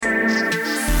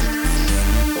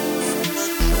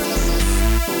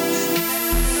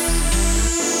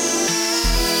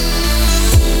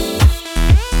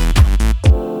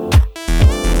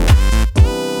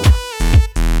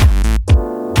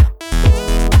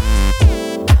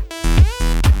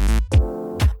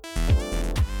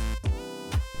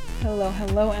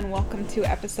Hello, and welcome to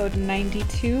episode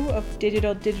 92 of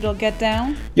Digital Get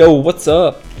Down. Yo, what's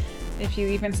up? If you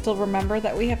even still remember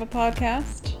that we have a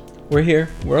podcast. We're here.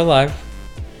 We're alive.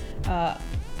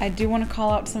 I do want to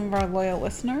call out some of our loyal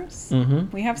listeners.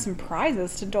 Mm-hmm. We have some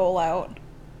prizes to dole out.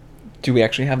 Do we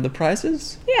actually have the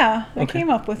prizes? Yeah, I Okay. came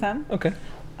up with them. Okay.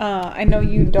 I know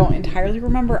you don't entirely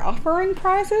remember offering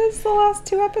prizes the last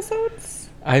two episodes.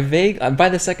 By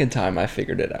the second time, I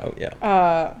figured it out,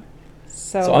 yeah.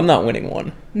 So I'm not winning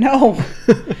one. No.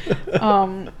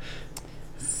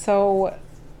 So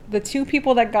the two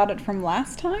people that got it from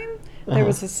last time, there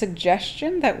was a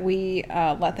suggestion that we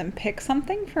let them pick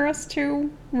something for us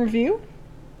to review.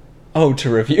 Oh, to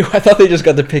review? I thought they just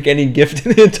got to pick any gift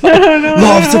in the entire... No.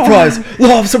 Love surprise!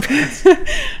 Love surprise!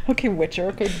 Okay, Witcher.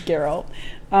 Okay, Geralt.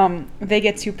 They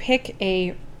get to pick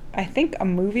I think a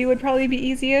movie would probably be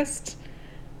easiest.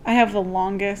 I have the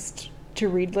longest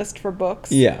to-read list for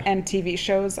books. Yeah. And TV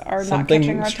shows are Something not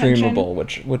catching our attention. streamable,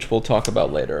 which we'll talk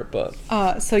about later, but...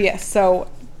 So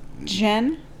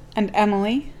Jen and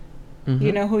Emily, Mm-hmm.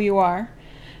 you know who you are.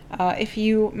 If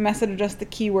you message us the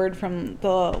keyword from the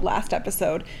last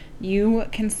episode, you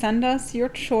can send us your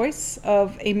choice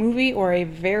of a movie or a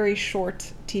very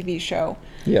short TV show.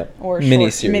 Yeah. Or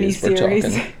Miniseries, we're miniseries.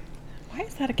 talking. Why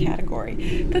is that a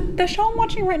category? The show I'm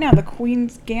watching right now, The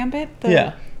Queen's Gambit.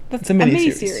 Yeah. That's It's a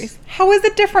miniseries. How is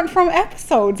it different from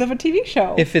episodes of a TV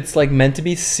show? If it's, like, meant to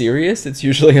be serious, it's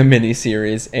usually a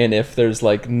miniseries, and if there's,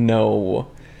 like, no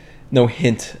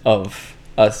hint of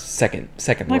a second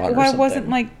like, run or why something. wasn't,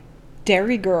 like,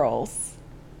 Dairy Girls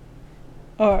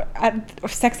or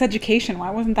Sex Education,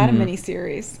 why wasn't that a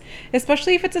miniseries?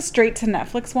 Especially if it's a straight to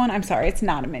Netflix one. I'm sorry, it's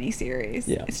not a miniseries.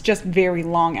 Yeah. It's just very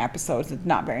long episodes. It's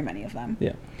not very many of them.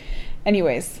 Yeah.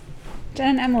 Anyways, Jen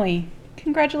and Emily,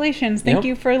 congratulations. Thank Yep.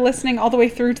 you for listening all the way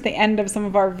through to the end of some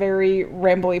of our very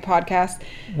rambly podcasts.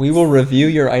 We will review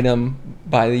your item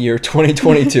by the year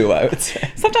 2022, I would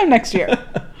say. Sometime next year.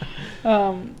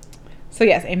 So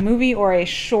yes, a movie or a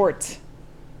short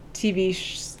TV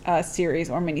series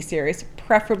or miniseries,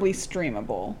 preferably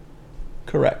streamable.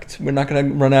 Correct. We're not going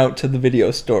to run out to the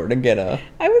video store to get a...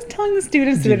 I was telling the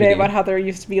students the other day DVD. about how there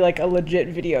used to be like a legit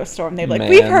video store, and they're like, Man.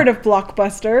 "We've heard of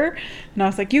Blockbuster," and I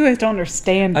was like, "You guys don't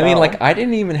understand." I mean, though." like, I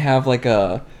didn't even have, like,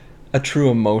 a true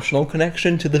emotional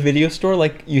connection to the video store.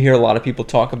 Like, you hear a lot of people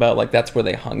talk about, like, that's where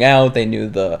they hung out. They knew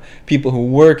the people who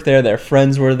worked there. Their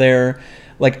friends were there.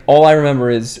 Like, all I remember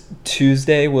is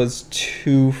Tuesday was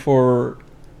 $2 for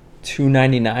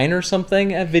 $2.99 or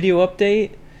something at Video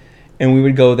Update. And we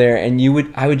would go there, and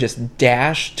I would just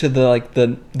dash to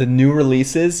the new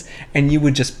releases, and you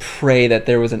would just pray that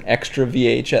there was an extra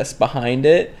VHS behind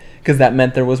it, because that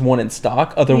meant there was one in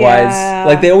stock. Otherwise, Yeah.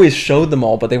 like, they always showed them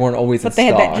all, but they weren't always but in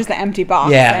they stock. had just the empty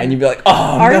box. Yeah, and you'd be like, oh,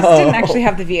 ours no. didn't actually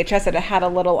have the VHS. It had a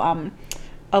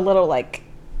little like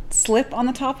slip on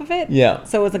the top of it. Yeah.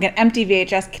 So it was like an empty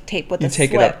VHS tape with You a take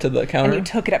slip. it up to the counter? And you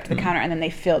took it up to the counter, and then they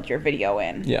filled your video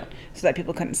in. Yeah. So that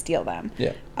people couldn't steal them.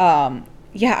 Yeah.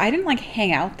 Yeah, I didn't like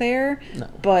hang out there, No.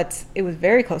 but it was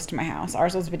very close to my house.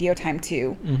 Ours was Video Time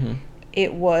 2. Mm-hmm.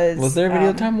 It was... Was there a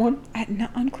Video Time one?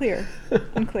 Unclear.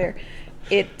 Unclear.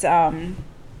 I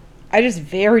just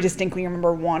very distinctly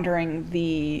remember wandering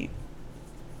the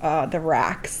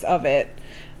racks of it.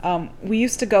 We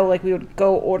used to go, like, we would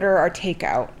go order our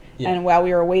takeout, Yeah. and while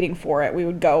we were waiting for it, we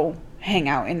would go hang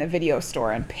out in the video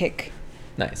store and pick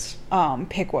Nice.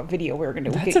 what video we were going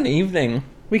to do. That's an evening.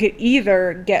 We could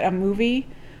either get a movie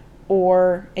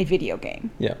or a video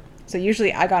game. Yeah. So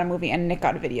usually I got a movie and Nick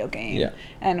got a video game. Yeah.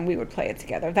 And we would play it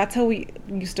together. That's how we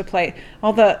used to play.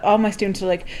 All my students are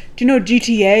like, "Do you know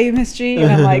GTA, Miss G?"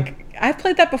 And I'm like, "I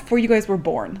played that before you guys were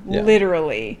born." Yeah.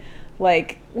 Literally.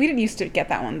 Like, we didn't used to get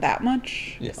that one that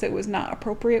much. Yeah. So it was not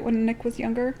appropriate when Nick was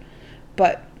younger.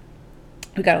 But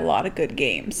we got a lot of good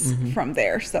games from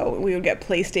there. So we would get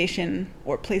PlayStation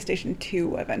or PlayStation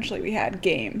 2 eventually. We had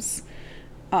games.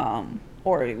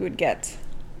 Or we would get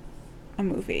a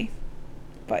movie.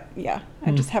 But yeah,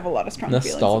 I just have a lot of strong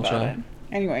feelings about Nostalgia.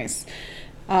 it. Anyways,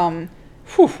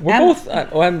 Whew,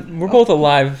 we're both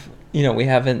alive. You know, we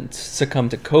haven't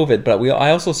succumbed to COVID, but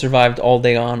I also survived all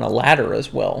day on a ladder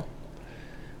as well.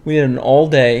 We did an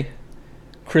all-day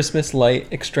Christmas light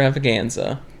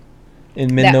extravaganza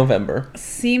in mid-November.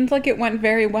 seemed like it went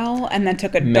very well and then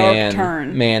took a dark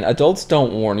turn. Man, adults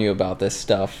don't warn you about this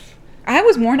stuff. I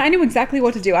was warned. I knew exactly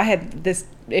what to do. I had this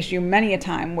issue many a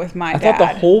time with my dad. I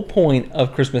thought the whole point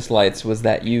of Christmas lights was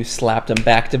that you slapped them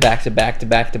back to back to back to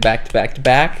back to back to back to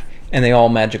back, and they all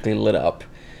magically lit up.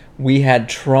 We had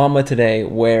trauma today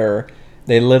where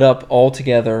they lit up all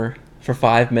together for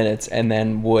 5 minutes and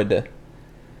then would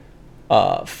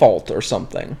fault or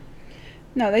something.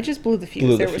 No, they just blew the fuse.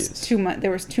 Blew the There was fuse.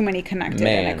 there was too many connected,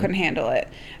 and I Man. couldn't handle it.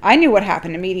 I knew what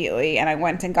happened immediately, and I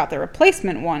went and got the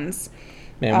replacement ones.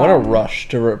 Man, what a rush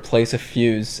to replace a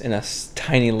fuse in a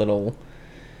tiny little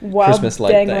While Christmas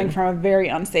light dangling thing. from a very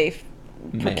unsafe,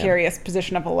 Man. precarious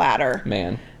position of a ladder.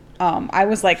 Man. I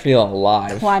was like Feel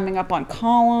alive. climbing up on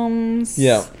columns.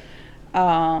 Yeah.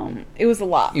 It was a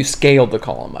lot. You scaled the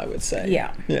column, I would say.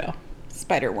 Yeah. Yeah.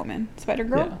 Spider Woman, Spider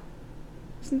Girl. Yeah.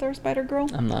 Isn't there a Spider Girl?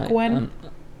 I'm not. Gwen.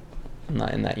 I'm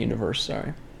not in that universe.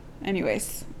 Sorry.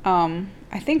 Anyways,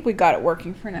 I think we got it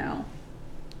working for now.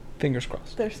 Fingers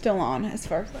crossed. They're still on, as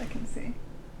far as I can see.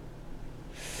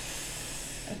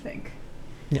 I think.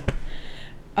 Yeah.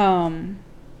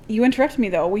 You interrupted me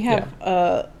though. We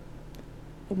have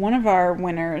one of our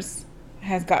winners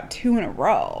has got 2 in a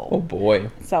row. Oh boy.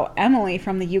 So Emily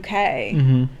from the UK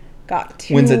Mm-hmm. got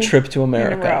 2 Wins a trip to in a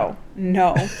America. row.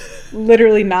 No,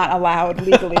 literally not allowed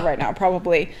legally right now.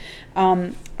 Probably.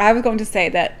 I was going to say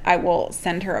that I will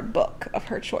send her a book of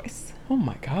her choice. Oh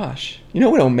my gosh. You know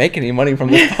we don't make any money from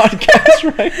this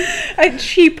podcast, right? A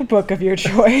cheap book of your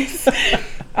choice.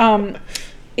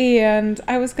 And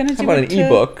I was going to do How about it an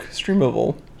ebook,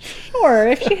 streamable? Sure,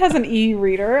 if she has an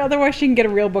e-reader. Otherwise, she can get a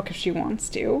real book if she wants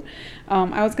to.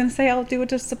 I was going to say I'll do it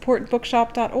to support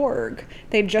bookshop.org.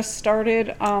 They just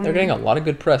started... They're getting a lot of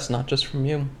good press, not just from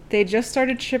you. They just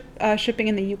started shipping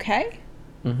in the UK.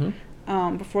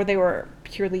 Mm-hmm. Before they were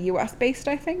purely US-based,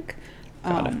 I think.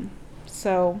 Got it.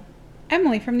 So,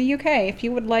 Emily from the UK, if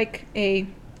you would like a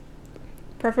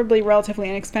preferably relatively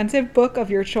inexpensive book of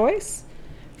your choice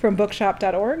from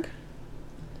bookshop.org,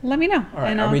 let me know. All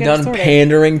right, and are I'll we get it done sorted.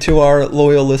 pandering to our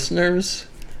loyal listeners?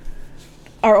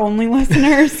 Our only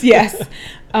listeners, yes.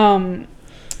 Also,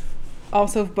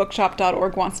 if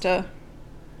bookshop.org wants to,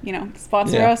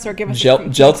 sponsor us or give us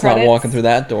some Jelt's not credits. walking through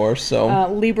that door,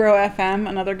 so... Libro FM,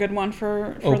 another good one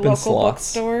for Open local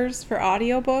slots. bookstores, for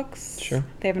audiobooks. Sure.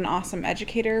 They have an awesome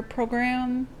educator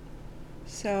program.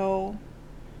 So,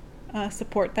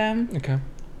 support them. Okay.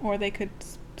 Or they could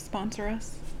sponsor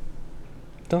us.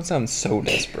 Don't sound so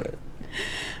desperate.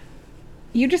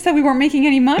 You just said we weren't making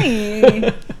any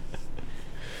money.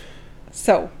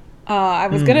 So, I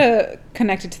was going to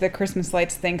connect it to the Christmas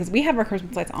lights thing because we have our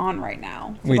Christmas lights on right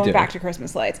now. So We going do. back to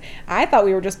Christmas lights. I thought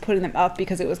we were just putting them up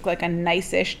because it was like a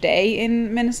nice-ish day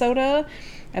in Minnesota.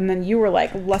 And then you were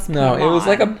like, let's put No, them it was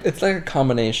on. it's like a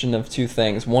combination of two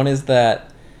things. One is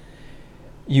that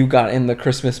you got in the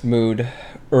Christmas mood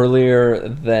earlier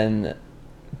than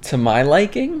to my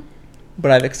liking,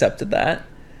 but I've accepted that.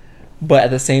 But at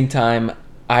the same time,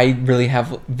 I really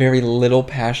have very little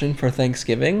passion for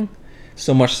Thanksgiving.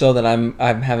 So much so that I'm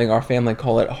having our family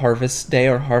call it Harvest Day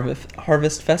or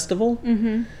Harvest Festival.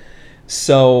 Mm-hmm.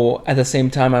 So at the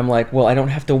same time, I'm like, well, I don't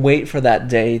have to wait for that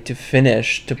day to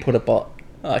finish to put up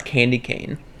a candy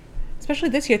cane. Especially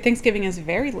this year, Thanksgiving is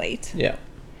very late. Yeah.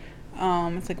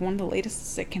 It's like one of the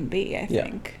latest it can be, I Yeah.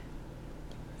 think.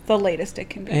 The latest it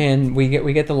can be. And we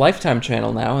get the Lifetime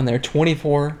channel now, and they're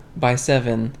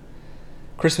 24/7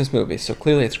 Christmas movies. So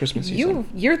clearly, it's Christmas season.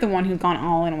 You're the one who's gone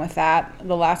all in with that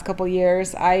the last couple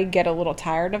years. I get a little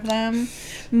tired of them.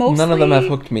 Mostly, None of them have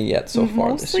hooked me yet so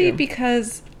far this Mostly year.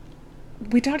 because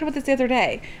we talked about this the other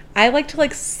day. I like to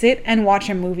sit and watch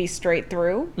a movie straight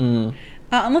through.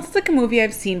 Unless it's like a movie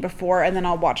I've seen before, and then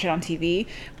I'll watch it on TV.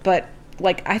 But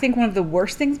I think one of the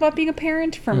worst things about being a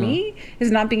parent for me is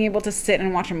not being able to sit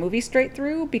and watch a movie straight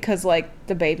through because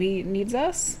the baby needs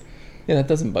us. Yeah, that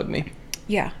doesn't bug me.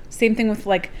 Yeah. Same thing with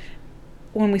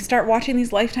when we start watching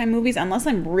these Lifetime movies, unless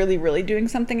I'm really, really doing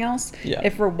something else. Yeah.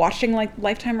 If we're watching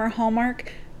Lifetime or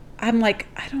Hallmark, I'm like,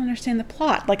 I don't understand the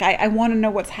plot. I want to know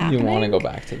what's happening. You want to go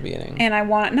back to the beginning. And I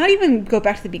want not even go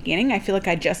back to the beginning. I feel like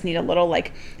I just need a little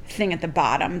thing at the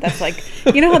bottom that's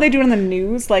you know how they do it on the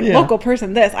news, Yeah. local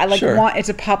person this. I Sure. want it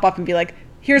to pop up and be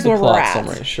here's The where we're plot at.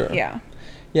 summary, sure. Yeah.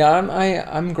 Yeah,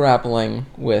 I'm grappling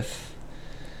with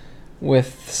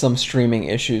some streaming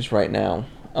issues right now.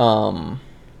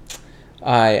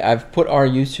 I've put our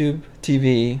YouTube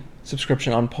TV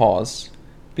subscription on pause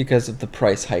because of the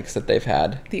price hikes that they've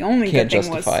had. The only Can't good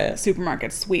thing was justify it.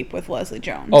 Supermarket Sweep with Leslie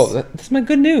Jones. Oh, that's my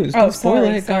good news. Oh, Don't spoil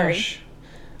sorry, it, sorry. gosh.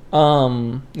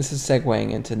 This is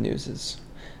segueing into newses.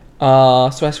 So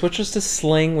I switched us to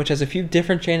Sling, which has a few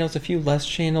different channels, a few less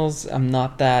channels. I'm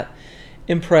not that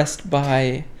impressed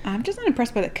by... I'm just not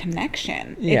impressed by the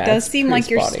connection. Yeah, it does it's seem pretty like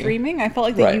you're spotty. streaming. I felt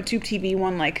like the Right. YouTube TV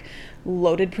one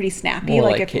loaded pretty snappy. More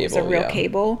like if it was a cable, real yeah.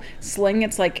 cable. Sling,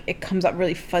 it's it comes up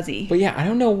really fuzzy. But yeah, I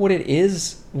don't know what it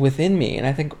is within me, and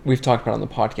I think we've talked about it on the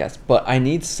podcast, but I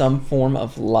need some form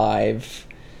of live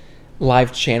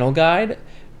channel guide,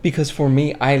 because for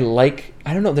me, I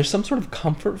don't know, there's some sort of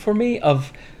comfort for me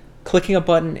of clicking a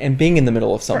button and being in the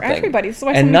middle of For something. everybody. That's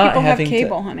why so and many not people have having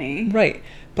cable, honey. Right.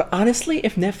 But honestly,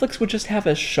 if Netflix would just have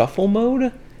a shuffle mode,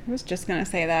 I was just gonna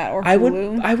say that. Or I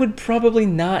Hulu. would probably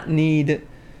not need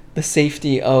the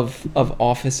safety of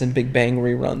Office and Big Bang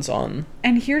reruns on.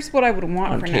 And here's what I would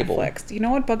want for cable. Netflix. You know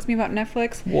what bugs me about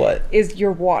Netflix? What? Is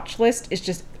your watch list is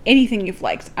just anything you've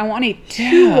liked. I want a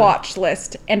to-watch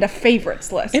list and a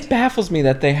favorites list. It baffles me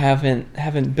that they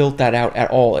haven't built that out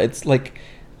at all. It's like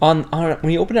on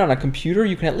when you open it on a computer,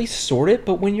 you can at least sort it,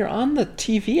 but when you're on the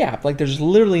TV app, like there's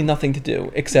literally nothing to do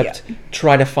except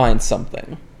try to find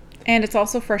something. And it's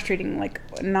also frustrating, like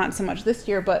not so much this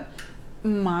year, but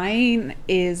mine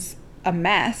is a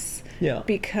mess. Yeah.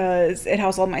 Because it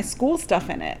has all my school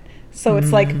stuff in it. So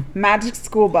it's like Magic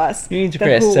School Bus. You need to the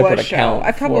create a Who separate Was Show. account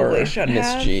I probably for should Miss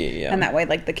have. G, yeah. And that way,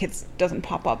 like the kids doesn't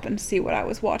pop up and see what I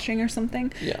was watching or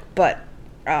something. Yeah. But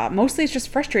mostly it's just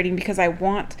frustrating because I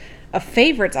want a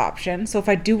favorites option. So if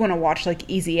I do want to watch like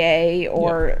Easy A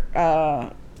or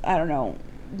I don't know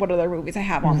what other movies I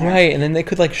have on there. Right, and then they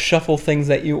could like shuffle things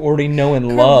that you already know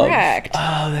and love. Correct.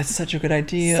 Oh, that's such a good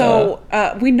idea. So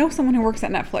we know someone who works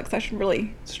at Netflix. I should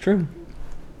really. It's true.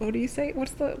 What do you say?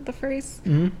 What's the phrase?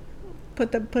 Mm-hmm.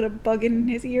 Put a bug in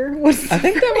his ear. What's the I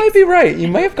think that phrase? might be right. You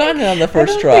might have gotten it on the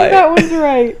first I don't try. think that one's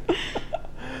right.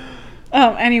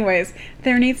 Anyways,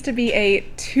 there needs to be a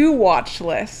to-watch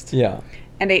list Yeah.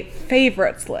 and a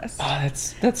favorites list. Oh,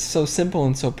 that's so simple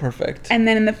and so perfect. And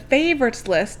then in the favorites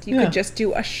list, you Yeah. could just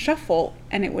do a shuffle,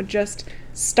 and it would just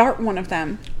start one of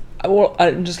them. Well,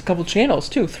 just a couple channels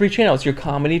too. 3 channels: your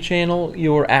comedy channel,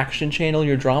 your action channel,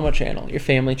 your drama channel, your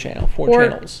family channel. 4 Or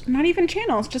channels. not even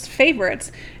channels, just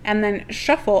favorites, and then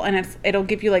shuffle, and it'll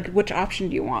give you like which option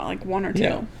do you want, like 1 or 2.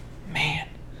 Yeah. Man.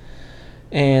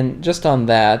 And just on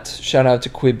that, shout out to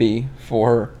Quibi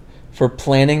for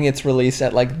planning its release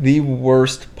at like the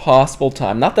worst possible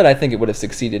time. Not that I think it would have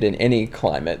succeeded in any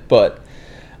climate, but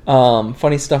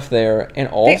funny stuff there. And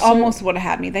also, They almost would have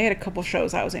had me. They had a couple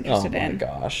shows I was interested in. Oh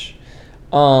my gosh.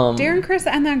 Darren Criss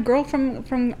and that girl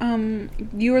from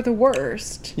You Are the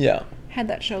Worst Yeah. had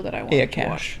that show that I wanted to Cash.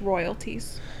 watch.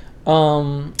 Royalties.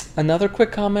 Another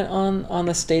quick comment on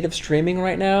the state of streaming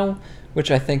right now,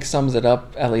 which I think sums it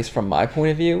up, at least from my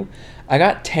point of view. I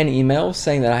got 10 emails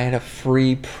saying that I had a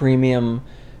free premium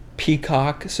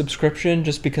Peacock subscription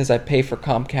just because I pay for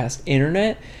Comcast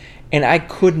internet, and I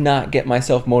could not get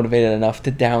myself motivated enough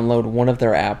to download one of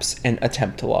their apps and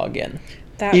attempt to log in.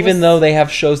 Even though they have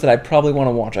shows that I probably want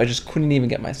to watch, I just couldn't even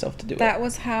get myself to do it. That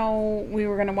was how we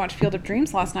were going to watch Field of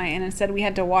Dreams last night, and instead we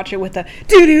had to watch it with the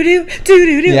doo-doo-doo,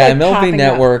 doo-doo-doo. Yeah, like MLB popping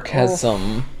Network up. has Oh.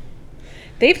 some...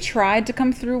 They've tried to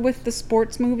come through with the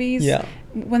sports movies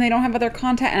when they don't have other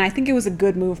content, and I think it was a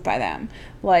good move by them.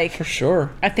 Like, For sure.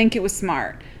 I think it was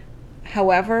smart.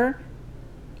 However,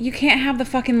 you can't have the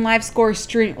fucking live score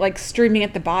streaming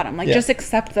at the bottom. Like, just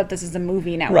accept that this is a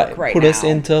movie network right Put now. us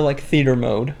into like theater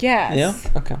mode. Yes. Yeah?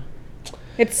 Okay.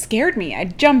 It scared me. I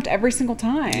jumped every single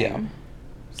time. Yeah.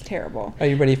 It's terrible. Are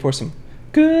you ready for some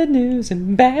good news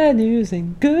and bad news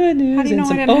and good news How do you know and I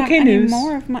some didn't okay have any news?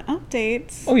 more of my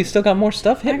updates? Oh, you still got more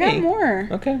stuff? Hit I got me. more.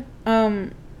 Okay.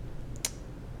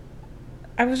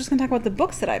 I was just going to talk about the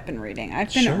books that I've been reading.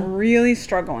 I've been Sure. really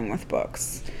struggling with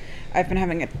books. I've been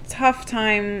having a tough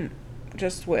time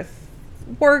just with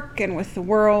work and with the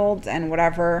world and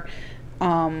whatever.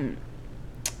 And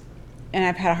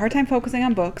I've had a hard time focusing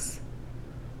on books.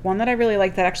 One that I really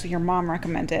like that actually your mom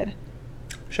recommended.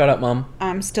 Shut up, Mom.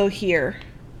 I'm Still Here.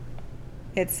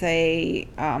 It's a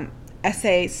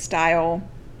essay style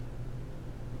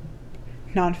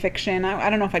nonfiction. I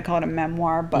don't know if I'd call it a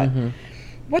memoir, but I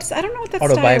don't know what that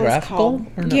style is Autobiographical? called.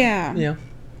 Or no? Yeah. Yeah.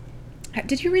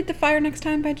 Did you read The Fire Next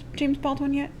Time by James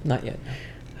Baldwin yet? Not yet.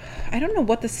 I don't know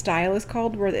what the style is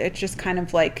called, where it's just kind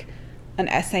of like an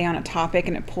essay on a topic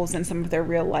and it pulls in some of their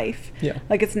real life. Yeah.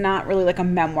 Like, it's not really like a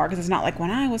memoir because it's not like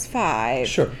when I was 5.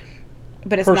 Sure.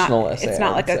 But it's Personal not. essay, It's I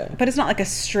not would like say. but it's not like a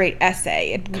straight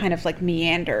essay. It kind of like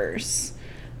meanders.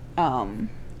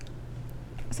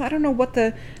 So I don't know what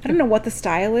the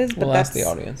style is, but We'll that's ask the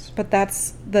audience. But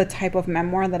that's the type of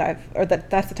memoir that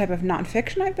that's the type of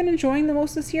nonfiction I've been enjoying the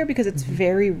most this year because it's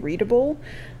very readable.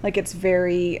 Like, it's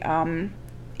very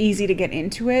easy to get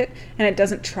into it, and it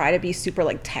doesn't try to be super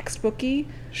like textbooky.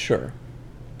 Sure.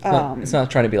 It's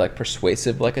not trying to be like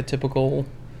persuasive like a typical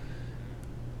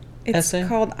It's essay?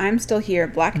 called I'm Still Here,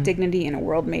 Black Dignity in a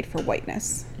World Made for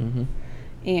Whiteness. Mm-hmm.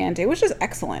 And it was just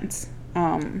excellent.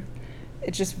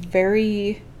 It's just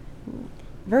very,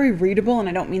 very readable, and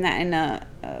I don't mean that in a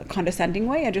condescending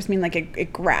way. I just mean like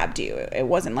it grabbed you. It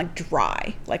wasn't like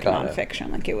dry like Got it.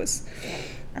 nonfiction. Like, it was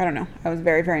I don't know. I was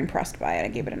very, very impressed by it. I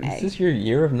gave it an A. This is your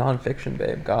year of nonfiction,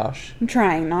 babe. Gosh. I'm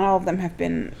trying. Not all of them have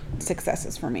been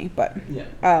successes for me, but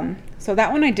Yeah. so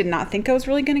that one I did not think I was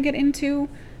really going to get into,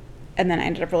 and then I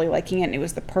ended up really liking it. And it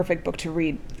was the perfect book to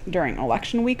read during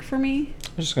election week for me. I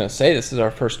was just gonna say this is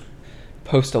our first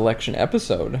post-election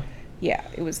episode. Yeah,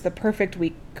 it was the perfect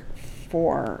week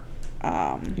for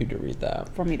You to read that.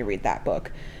 for me to read that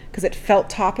book because it felt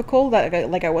topical. That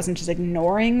like I wasn't just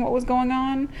ignoring what was going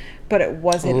on, but it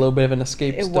wasn't A little bit of an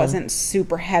escape. it still. wasn't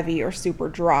super heavy or super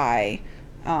dry,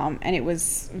 and it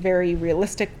was very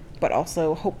realistic but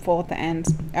also hopeful at the end.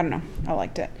 I don't know, I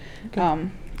liked it. Okay.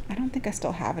 I don't think I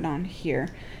still have it on here,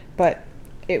 but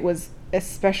it was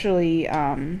especially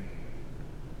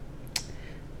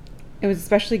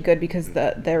good because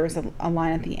there was a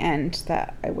line at the end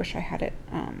that I wish I had it.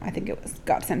 I think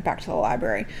got sent back to the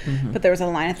library, but there was a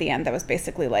line at the end that was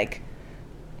basically like,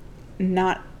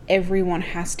 not everyone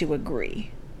has to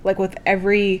agree. Like with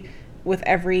every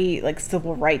like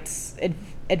civil rights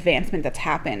advancement that's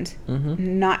happened,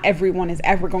 not everyone is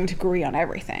ever going to agree on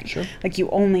everything. Sure. Like you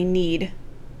only need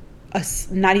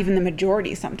not even the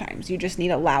majority sometimes. You just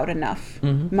need a loud enough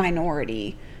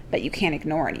minority that you can't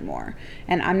ignore anymore.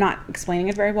 And I'm not explaining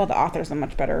it very well. The author's a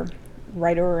much better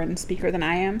writer and speaker than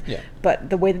I am. Yeah. But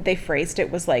the way that they phrased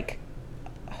it was like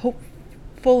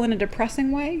hopeful in a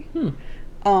depressing way.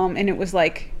 And it was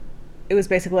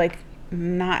basically like,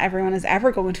 not everyone is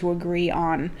ever going to agree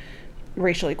on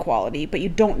racial equality, but you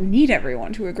don't need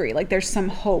everyone to agree. Like there's some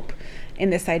hope in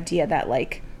this idea that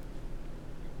like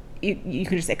you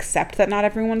can just accept that not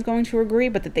everyone's going to agree,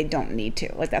 but that they don't need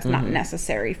to. Like that's not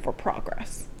necessary for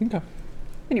progress. Okay.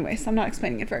 Anyways, I'm not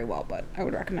explaining it very well, but I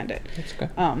would recommend it. That's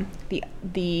okay.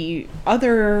 The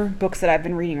other books that I've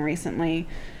been reading recently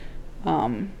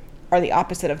are the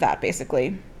opposite of that,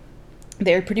 basically.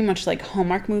 They're pretty much like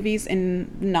Hallmark movies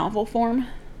in novel form.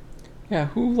 Yeah,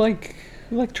 who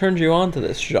turned you on to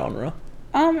this genre?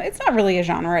 It's not really a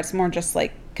genre. It's more just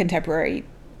like contemporary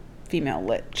female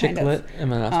lit. Chick kind lit? of.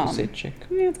 Am I not supposed to say chick?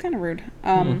 Yeah, it's kind of rude.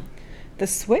 The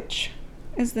Switch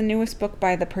is the newest book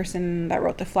by the person that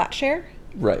wrote The Flatshare.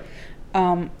 Right.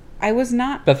 I was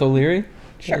not... Beth O'Leary?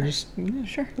 Sure.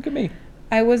 Sure. Look at me.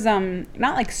 I was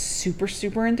not like super,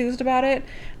 super enthused about it.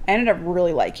 I ended up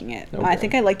really liking it. Okay. I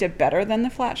think I liked it better than The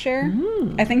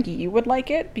Flatshare. I think you would like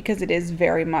it because it is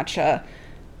very much a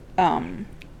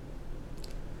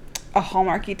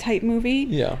Hallmarky type movie.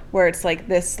 Yeah. Where it's like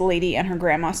this lady and her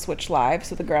grandma switch lives.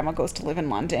 So the grandma goes to live in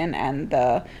London and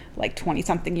the like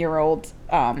 20-something-year-old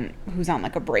who's on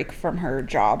like a break from her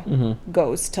job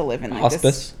goes to live in like Hospice.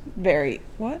 this very...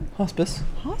 What? Hospice.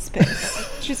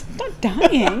 She's not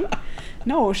dying.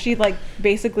 No, she like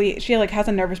basically she like has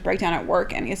a nervous breakdown at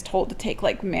work and is told to take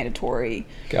like mandatory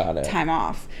Got it. time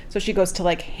off. So she goes to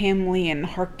like Hamley in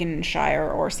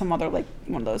Hertfordshire or some other like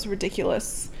one of those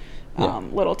ridiculous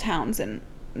little towns and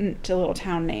to little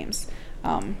town names.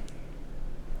 And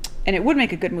it would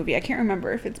make a good movie. I can't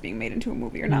remember if it's being made into a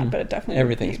movie or not, but it definitely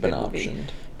Everything's would be been a good movie, optioned.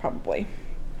 probably.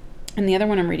 And the other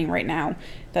one I'm reading right now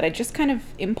that I just kind of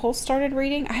impulse started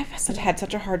reading. I have had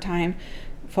such a hard time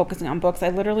focusing on books. I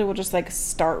literally will just like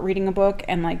start reading a book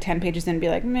and like 10 pages in be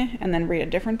like meh and then read a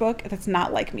different book. That's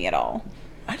not like me at all.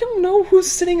 I don't know who's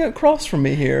sitting across from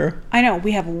me here. I know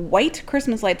we have white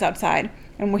Christmas lights outside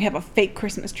and we have a fake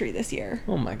Christmas tree this year.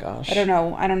 Oh my gosh. I don't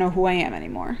know who I am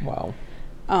anymore. Wow.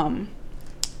 And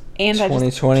I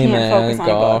just 2020, can't man. focus on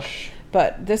a book. Gosh.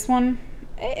 But this one,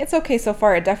 it's okay so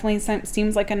far. It definitely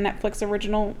seems like a Netflix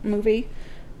original movie.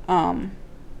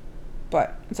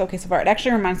 But it's okay so far. It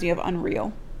actually reminds me of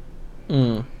Unreal.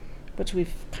 Which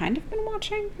we've kind of been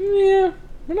watching. Yeah.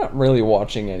 We're not really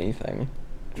watching anything.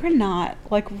 We're not.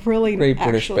 Like, really Great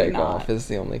British actually Bake not. Off is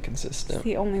the only consistent. It's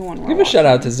the only one we're Give a shout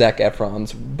watching out to Zac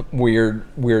Efron's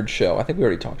weird show. I think we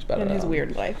already talked about in it. his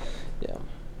weird life. Yeah.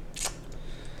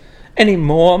 Any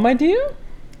more, my dear?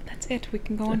 That's it. We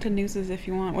can go on to newses if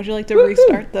you want. Would you like to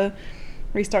Woohoo!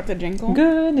 restart the jingle?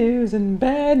 Good news and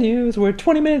bad news. We're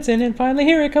 20 minutes in and finally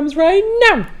here it comes right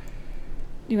now.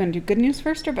 You want to do good news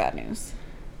first or bad news?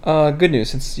 Good news,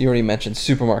 since you already mentioned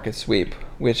Supermarket Sweep,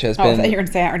 which has I been... thought you were going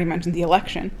to say I already mentioned the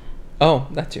election. Oh,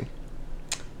 that too.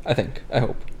 I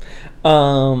hope.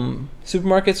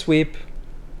 Supermarket Sweep,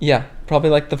 yeah, probably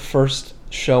like the first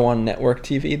show on network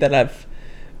TV that I've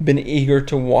been eager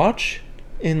to watch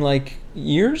in like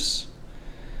years.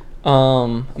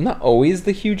 I'm not always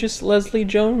the hugest Leslie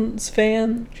Jones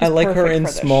fan. She's I like her perfect in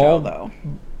for this small show, though.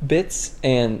 bits,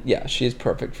 and yeah, she is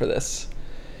perfect for this.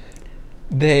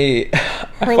 Go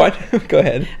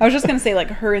ahead. I was just going to say, like,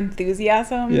 her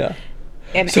enthusiasm Yeah.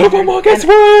 and Supermarkets and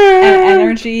win!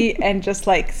 energy and just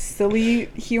like silly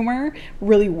humor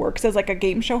really works as like a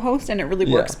game show host, and it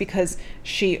really works because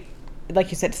she, like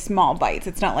you said, small bites.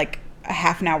 It's not like a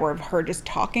half an hour of her just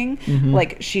talking.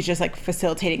 Like she's just like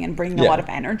facilitating and bringing a lot of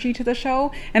energy to the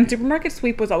show. And Supermarket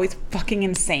Sweep was always fucking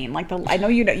insane. Like I know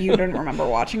you didn't remember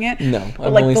watching it. No, but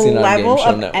I've like only the seen it on level Game Show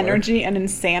of Network. energy and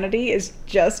insanity is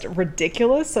just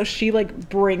ridiculous. So she like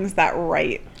brings that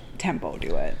right tempo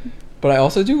to it. But I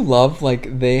also do love,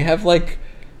 like, they have, like,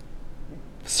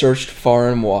 searched far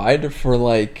and wide for,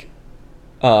 like,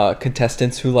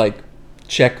 contestants who, like,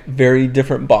 check very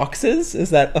different boxes. Is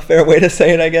that a fair way to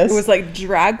say it, I guess? It was like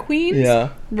drag queens Yeah.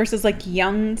 versus like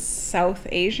young South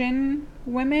Asian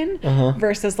women Uh-huh.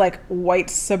 versus like white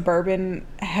suburban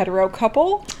hetero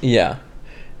couple. Yeah.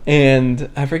 And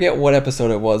I forget what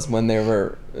episode it was when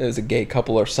it was a gay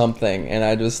couple or something, and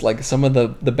I just, like, some of the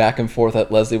back and forth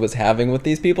that Leslie was having with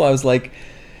these people, I was like,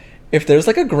 if there's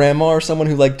like a grandma or someone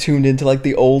who like tuned into like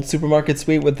the old Supermarket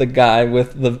Suite with the guy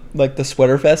with the like the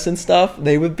sweater vest and stuff,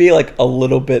 they would be like a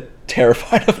little bit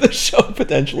terrified of the show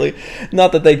potentially.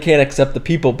 Not that they can't accept the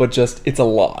people, but just it's a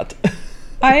lot.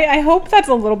 I hope that's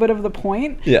a little bit of the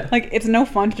point. Yeah. Like, it's no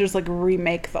fun to just like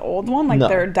remake the old one. Like, No.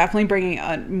 they're definitely bringing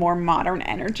a more modern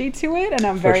energy to it and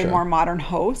a very sure. more modern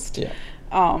host. Yeah.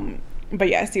 But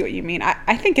yeah, I see what you mean.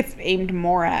 I think it's aimed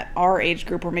more at our age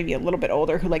group or maybe a little bit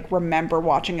older who like remember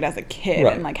watching it as a kid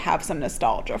Right. and like have some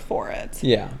nostalgia for it.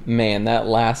 Yeah, man, the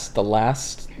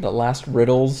last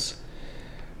riddles.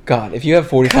 God, if you have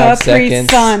 45 Capri seconds,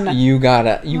 Sun. you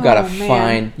gotta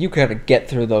man. you gotta get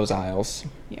through those aisles.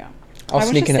 Yeah. I'll I was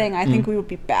sneak just in saying, I think we would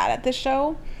be bad at this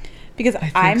show because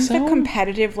I'm so. the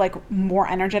competitive, like, more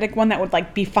energetic one that would,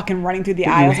 like, be fucking running through the But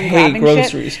you aisles and hate grabbing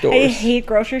grocery shit. stores. I hate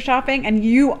grocery shopping, and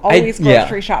you always yeah.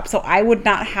 grocery shop, so I would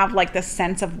not have, like, the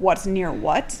sense of what's near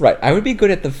what. Right, I would be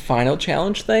good at the final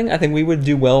challenge thing. I think we would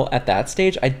do well at that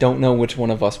stage. I don't know which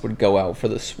one of us would go out for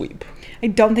the sweep. I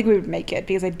don't think we would make it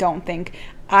because I don't think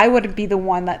I would be the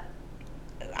one that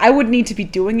I would need to be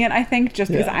doing it. I think just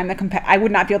because Yeah. I'm the I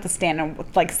would not be able to stand and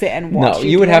like sit and watch. No,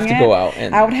 you would doing have to it. go out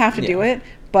and- I would have to do yeah. it,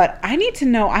 but I need to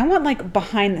know. I want like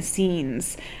behind the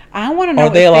scenes. I want to know. Are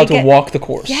they if allowed to get- walk the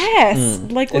course? Yes,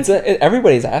 like with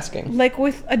everybody's asking. like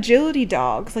with agility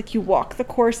dogs, like you walk the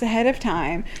course ahead of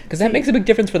time. Because that makes a big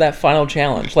difference for that final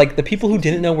challenge. Like, the people who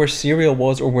didn't know where cereal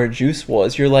was or where juice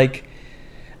was, you're like,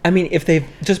 I mean, if they've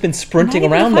just been sprinting Not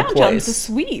even around the final challenge, place. the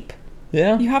sweep.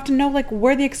 Yeah. You have to know like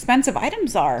where the expensive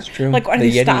items are. It's true. Like, are The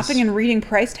they Yetis. stopping and reading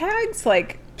price tags?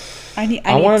 Like,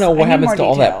 I want to know what happens more to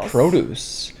all that details.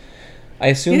 produce. I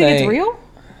assume You think they. it's real?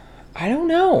 I don't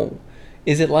know.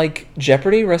 Is it like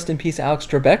Jeopardy? Rest in peace, Alex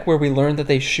Trebek, where we learned that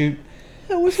they shoot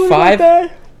That was five.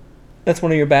 That's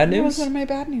one of your bad That news. was one of my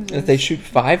bad news. That they shoot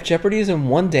 5 Jeopardys in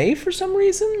one day for some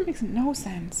reason. Makes no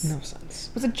sense. No sense.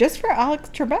 Was it just for Alex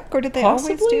Trebek, or did they always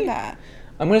Possibly. do that?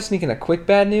 I'm going to sneak in a quick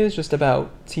bad news just about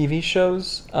TV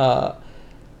shows.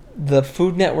 The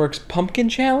Food Network's Pumpkin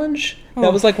Challenge. That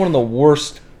Oof. was like one of the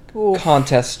worst Oof.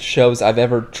 contest shows I've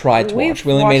ever tried to We've watch.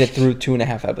 We only made it watched- through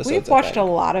 2.5 episodes. We've I watched a think.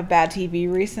 lot of bad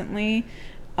TV recently,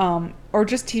 or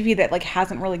just TV that like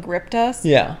hasn't really gripped us.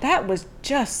 Yeah. that was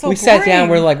just so. We boring. sat down.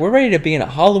 We're like, we're ready to be in a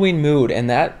Halloween mood, and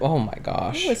that. Oh my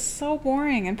gosh. It was so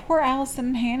boring, and poor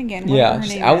Allison Hannigan. Yeah, whatever her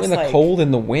just name out is, in the like- cold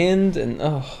and the wind, and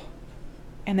oh,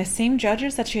 and the same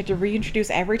judges that she had to reintroduce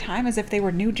every time as if they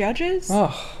were new judges.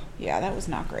 oh. Yeah, that was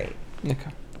not great.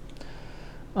 Okay.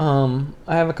 I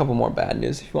have a couple more bad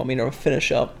news if you want me to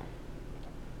finish up.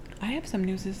 I have some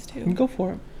newses too. Go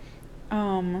for it.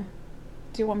 Do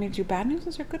you want me to do bad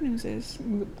newses or good newses?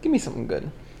 Give me something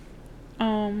good.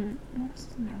 What's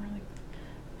not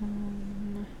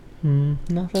really.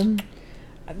 Nothing.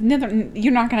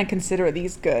 You're not going to consider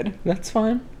these good. That's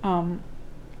fine.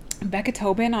 Becca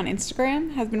Tobin on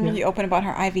Instagram has been really open about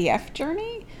her IVF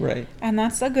journey. Right. And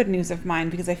that's a good news of mine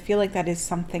because I feel like that is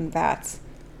something that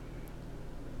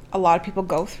a lot of people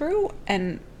go through,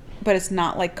 but it's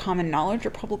not like common knowledge or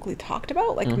publicly talked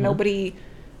about. Like nobody,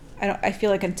 I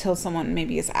feel like until someone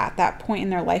maybe is at that point in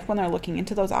their life when they're looking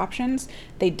into those options,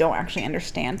 they don't actually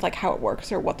understand like how it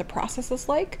works or what the process is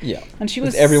like. Yeah. And she 'Cause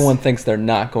was everyone thinks they're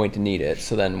not going to need it,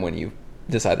 so then when you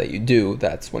decide that you do,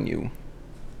 that's when you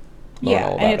learn all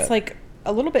about and it's it. like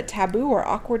a little bit taboo or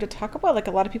awkward to talk about. Like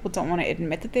a lot of people don't want to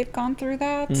admit that they've gone through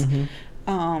that.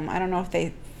 I don't know if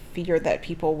they fear that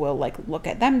people will like look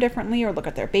at them differently or look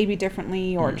at their baby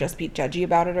differently or just be judgy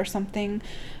about it or something,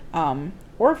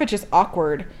 or if it's just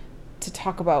awkward to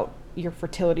talk about your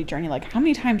fertility journey. Like, how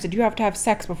many times did you have to have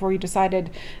sex before you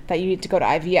decided that you need to go to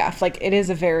IVF? Like, it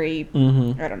is a very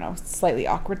I don't know, slightly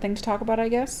awkward thing to talk about, I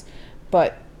guess.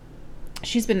 But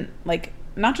she's been like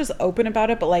not just open about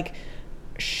it, but like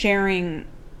sharing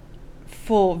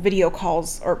full video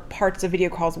calls or parts of video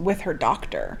calls with her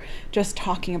doctor, just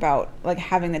talking about like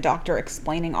having the doctor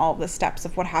explaining all of the steps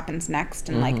of what happens next,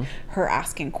 and like her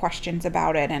asking questions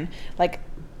about it, and like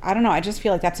I don't know, I just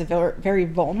feel like that's a very, very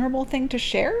vulnerable thing to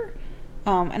share,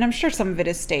 and I'm sure some of it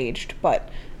is staged, but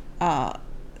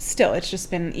still, it's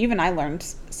just been, even I learned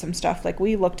some stuff, like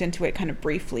we looked into it kind of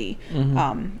briefly,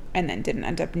 and then didn't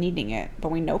end up needing it, but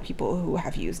we know people who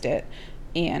have used it,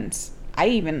 and I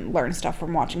even learned stuff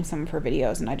from watching some of her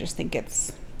videos, and I just think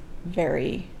it's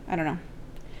very, I don't know.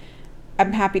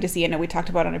 I'm happy to see, I know we talked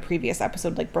about on a previous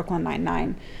episode, like Brooklyn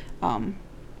Nine-Nine,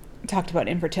 talked about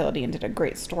infertility and did a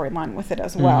great storyline with it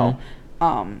as well.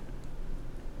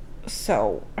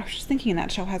 So I was just thinking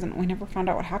that show we never found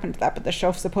out what happened to that, but the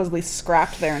show supposedly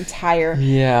scrapped their entire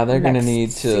they're gonna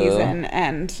need to season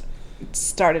and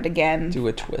started again. Do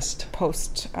a twist.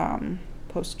 Post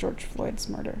George Floyd's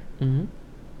murder.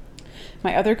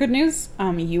 My other good news,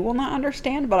 you will not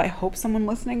understand, but I hope someone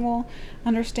listening will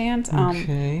understand.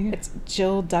 It's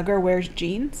Jill Duggar Wears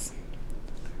Jeans.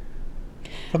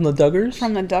 From the Duggars?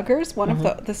 From the Duggars, one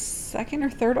of the second or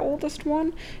third oldest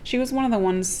one. She was one of the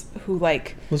ones who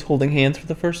like was holding hands for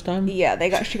the first time.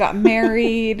 Yeah, she got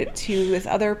married to this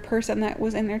other person that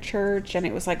was in their church, and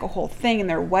it was like a whole thing. And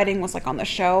their wedding was like on the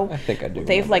show. I think I do.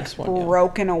 They've like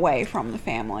broken away from the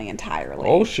family entirely.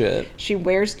 Oh shit! She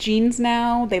wears jeans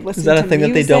now. They listen. Is that to a thing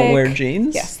music. that they don't wear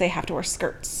jeans? Yes, they have to wear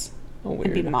skirts. Oh, weird.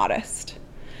 And be modest.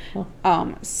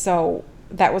 Huh. So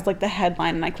that was like the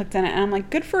headline, and I clicked on it, and I'm like,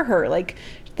 good for her. Like,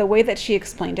 the way that she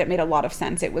explained it made a lot of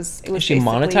sense. It was Is she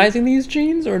monetizing these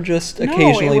jeans, or just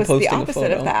occasionally posting a photo? No, it was the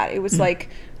opposite of that. It was like,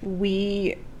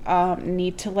 we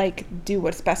need to like do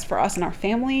what's best for us and our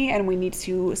family, and we need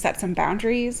to set some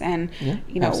boundaries, and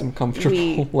you know, have some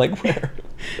comfortable leg wear.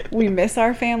 We miss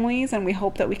our families, and we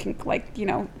hope that we can like, you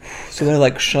know. So they're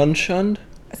like shunned?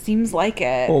 Seems like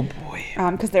it. Oh boy.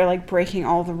 Because they're like breaking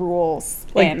all the rules.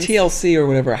 Like TLC or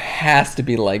whatever has to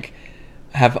be like,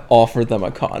 have offered them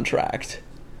a contract.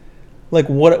 Like,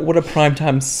 what a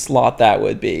primetime slot that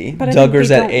would be. But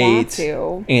Duggars at 8,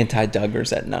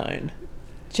 anti-Duggars at 9.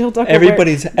 Jill Duggar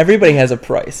everybody has a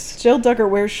price. Jill Duggar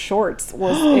wears shorts.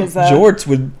 Jorts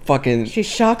would fucking... She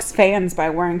shocks fans by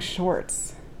wearing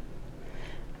shorts.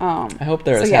 I hope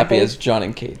they're as happy as John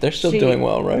and Kate. They're still doing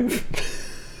well, right?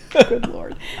 Good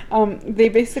Lord. They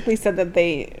basically said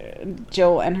that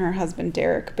Jill and her husband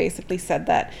Derek basically said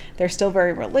that they're still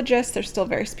very religious, they're still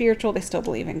very spiritual, they still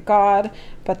believe in God,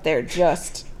 but they're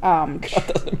just God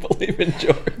doesn't believe in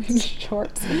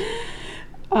shorts.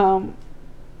 So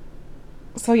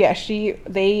yeah,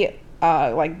 they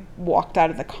like walked out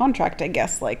of the contract, I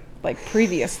guess, like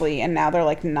previously, and now they're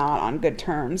like not on good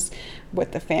terms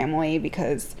with the family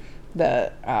because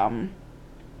the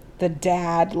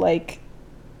dad like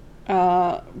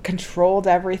controlled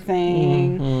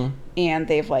everything, and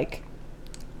they've like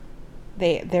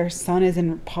their son is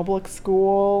in public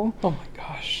school. Oh my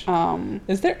gosh.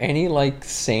 Is there any like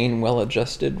sane,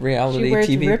 well-adjusted reality TV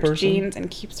person? She wears ripped jeans and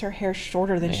keeps her hair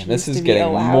shorter than she used to be allowed to. This is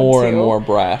getting more and more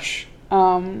brash.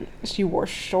 She wore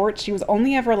shorts. She was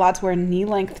only ever allowed to wear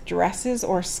knee-length dresses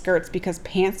or skirts because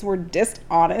pants were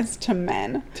dishonest to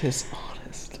men.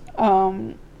 Dishonest.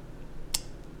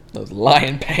 Those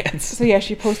lion pants. So yeah,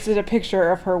 she posted a picture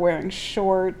of her wearing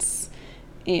shorts,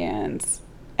 and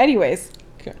anyways,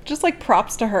 just like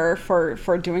props to her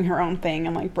for doing her own thing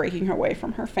and like breaking her way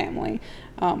from her family.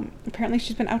 Apparently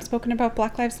she's been outspoken about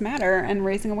Black Lives Matter and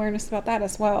raising awareness about that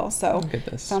as well. So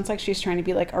sounds like she's trying to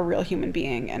be like a real human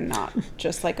being and not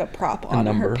just like a prop on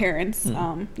her parents.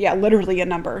 Yeah, literally a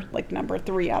number, like number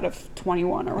 3 out of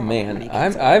 21 or man.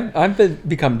 I've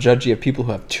become judgy of people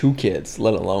who have 2 kids,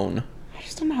 let alone. I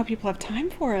just don't know how people have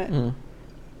time for it and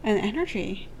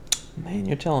energy. Man,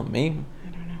 you're telling me.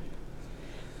 I don't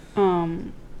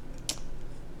know.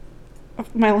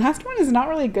 My last one is not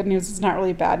really good news. It's not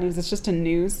really bad news. It's just a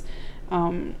news. We're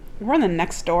on the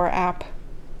Nextdoor app.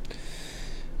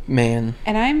 Man.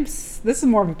 And this is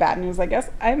more of a bad news, I guess.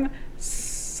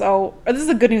 This is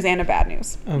a good news and a bad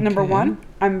news. Okay. Number 1,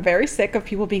 I'm very sick of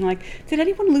people being like, did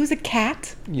anyone lose a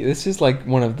cat? Yeah, this is like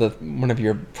one of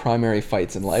your primary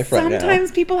fights in life right now.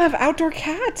 Sometimes people have outdoor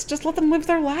cats. Just let them live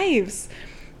their lives.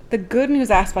 The good news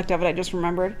aspect of it, I just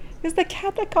remembered, is the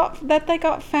cat that they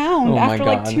got found after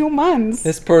like 2 months.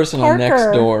 This person on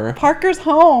Nextdoor, Parker's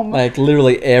home. Like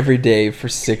literally every day for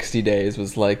 60 days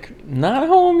was like, not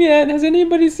home yet. Has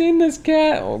anybody seen this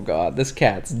cat? Oh God, this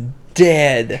cat's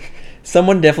dead.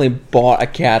 Someone definitely bought a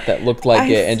cat that looked like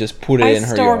it and just put it in her yard.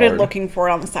 I started looking for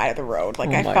it on the side of the road. Like,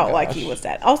 I felt like he gosh. was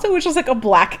dead. Also, it was just like a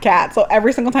black cat. So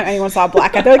every single time anyone saw a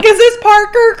black cat, they're like, is this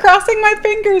Parker? Crossing my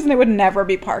fingers. And it would never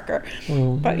be Parker.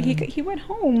 But he went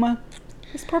home.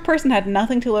 This poor person had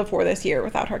nothing to live for this year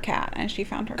without her cat. And she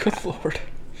found her cat. Good Lord.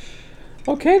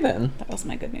 Okay, then. That was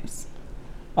my good news.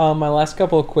 My last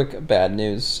couple of quick bad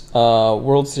news.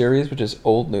 World Series, which is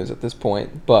old news at this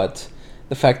point, but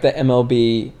the fact that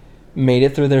MLB made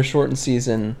it through their shortened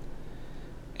season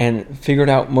and figured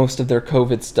out most of their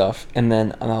COVID stuff, and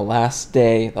then on the last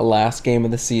day, the last game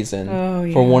of the season,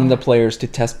 for one of the players to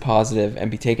test positive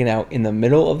and be taken out in the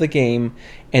middle of the game,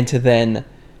 and to then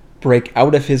break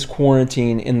out of his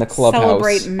quarantine in the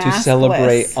clubhouse to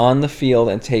celebrate on the field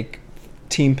and take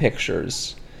team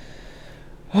pictures.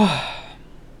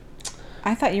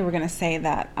 I thought you were going to say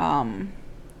that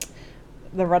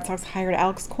the Red Sox hired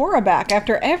Alex Cora back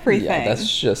after everything. Yeah,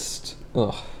 that's just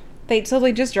ugh. They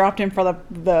just dropped him for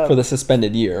the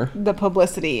suspended year. The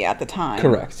publicity at the time.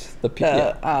 Correct.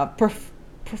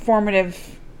 Performative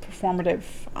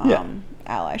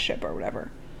allyship or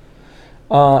whatever.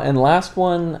 And last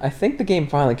one, I think the game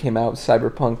finally came out,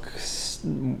 Cyberpunk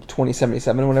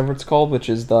 2077, whatever it's called, which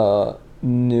is the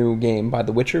new game by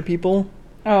the Witcher people.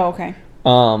 Oh, okay.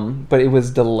 But it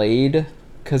was delayed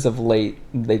because of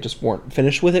they just weren't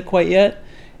finished with it quite yet,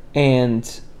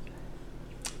 and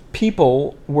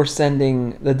people were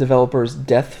sending the developers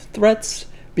death threats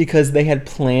because they had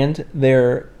planned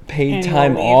their paid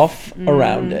time off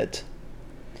around it.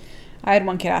 I had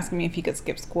one kid asking me if he could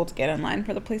skip school to get in line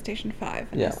for the PlayStation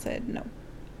 5, and I said no.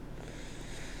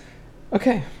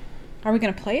 Okay. Are we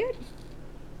going to play it?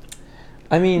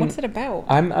 I mean, what's it about?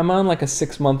 I'm on like a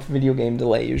 6-month video game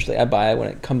delay usually. I buy it when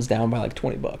it comes down by like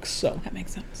 $20. So that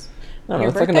makes sense. I don't know.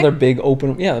 It's like another big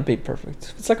open. Yeah, that'd be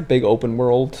perfect. It's like a big open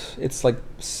world. It's like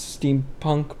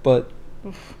steampunk, but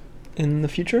in the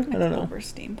future. I don't know.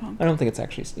 Steampunk. I don't think it's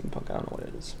actually steampunk. I don't know what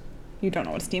it is. You don't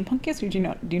know what steampunk is? Or do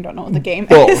you don't know what the game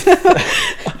Both. is?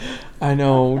 I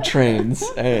know trains,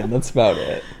 and that's about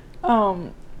it.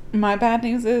 My bad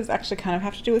news is actually kind of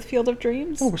have to do with Field of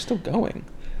Dreams. Oh, we're still going.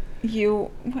 You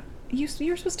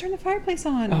were supposed to turn the fireplace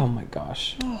on. Oh my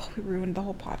gosh. Oh, we ruined the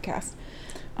whole podcast.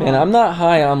 Man, I'm not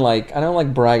high on I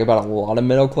don't brag about a lot of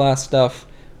middle class stuff,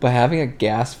 but having a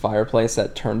gas fireplace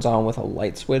that turns on with a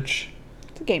light switch,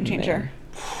 it's a game changer.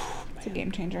 It's a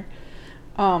game changer.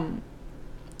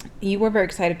 You were very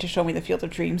excited to show me the Field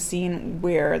of Dreams scene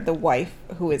where the wife,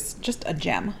 who is just a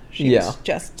gem, she was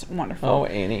just wonderful. Oh,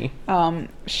 Annie.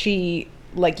 She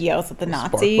yells at the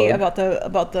Nazi about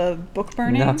the book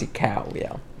burning. Nazi cow,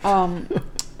 yeah.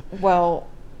 Well,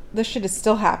 this shit is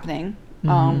still happening.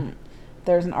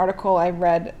 There's an article I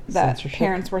read that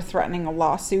parents were threatening a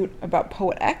lawsuit about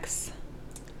Poet X.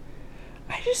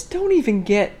 I just don't even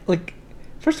get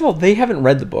first of all, they haven't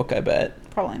read the book, I bet.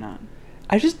 Probably not.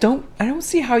 I don't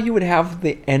see how you would have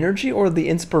the energy or the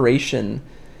inspiration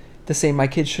to say my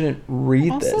kids shouldn't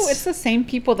read this. Also, it's the same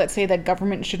people that say that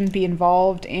government shouldn't be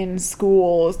involved in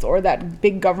schools or that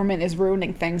big government is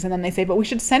ruining things, and then they say, but we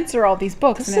should censor all these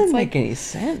books. Doesn't make any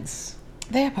sense.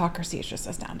 The hypocrisy is just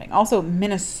astounding. Also,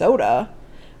 Minnesota,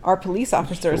 our police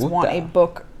officers want a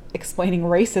book explaining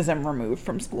racism removed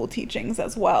from school teachings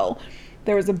as well.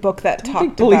 There was a book that talked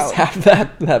about... police have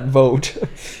that vote.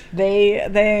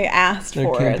 They asked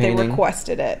for it. They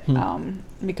requested it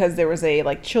because there was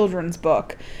a children's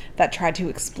book that tried to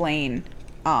explain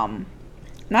not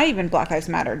even Black Lives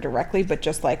Matter directly, but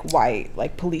just why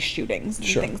police shootings and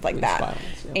things like that.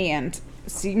 Violence, and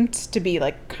seemed to be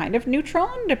kind of neutral,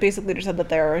 and it basically just said that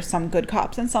there are some good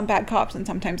cops and some bad cops, and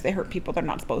sometimes they hurt people they're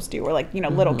not supposed to, or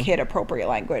little kid appropriate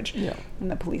language. Yeah.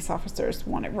 And the police officers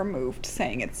want it removed,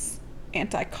 saying it's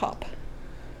anti-cop.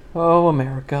 Oh,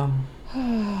 America.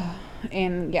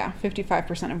 And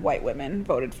 55% of white women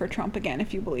voted for Trump again,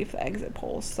 if you believe the exit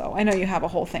polls. So I know you have a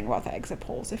whole thing about the exit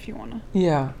polls if you want to.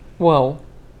 Yeah. Well,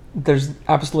 there's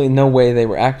absolutely no way they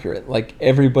were accurate.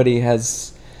 Everybody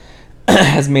has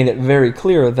made it very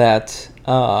clear that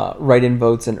write-in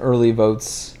votes and early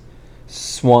votes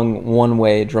swung one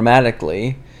way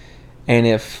dramatically. And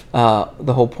if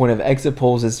the whole point of exit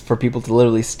polls is for people to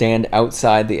literally stand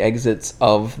outside the exits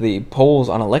of the polls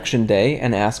on election day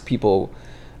and ask people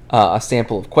a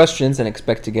sample of questions and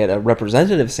expect to get a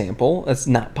representative sample, that's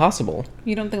not possible.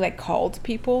 You don't think they called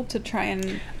people to try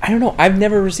and... I don't know. I've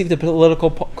never received a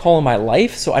political call in my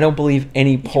life, so I don't believe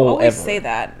any poll ever. You always say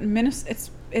that.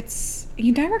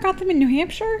 You never got them in New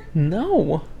Hampshire?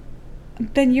 No.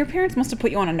 Then your parents must have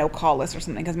put you on a no-call list or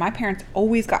something, because my parents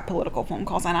always got political phone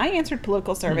calls, and I answered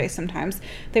political surveys sometimes.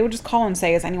 They would just call and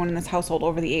say, is anyone in this household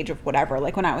over the age of whatever,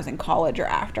 like when I was in college or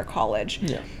after college.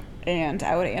 Yeah. And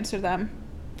I would answer them.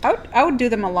 I would do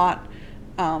them a lot,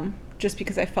 just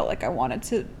because I felt like I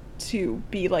wanted to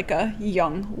be like a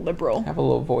young liberal. Have a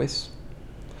little voice.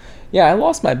 Yeah, I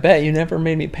lost my bet. You never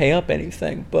made me pay up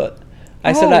anything, but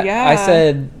I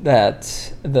said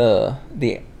that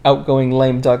the outgoing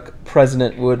lame duck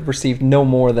president would receive no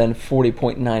more than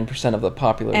 40.9% of the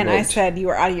popular vote. And I said you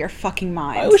were out of your fucking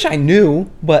mind. I wish I knew,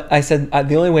 but I said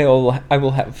the only way I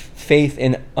will have faith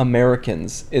in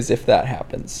Americans is if that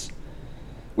happens.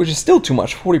 Which is still too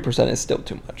much. 40% is still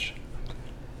too much.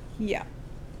 Yeah.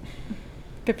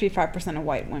 55% of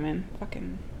white women.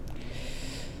 Fucking...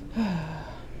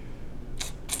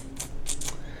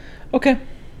 Okay.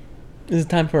 Is it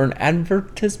time for an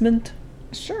advertisement?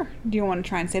 Sure. Do you want to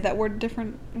try and say that word a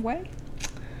different way?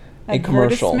 A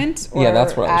commercial. Or yeah,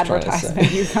 that's what I was trying to say.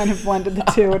 You kind of blended the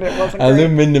two, and it wasn't great.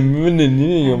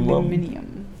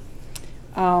 Aluminium.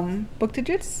 Book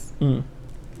digits?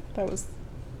 That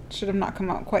should have not come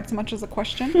out quite so much as a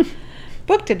question.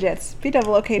 Book digits.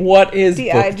 BOOK. What is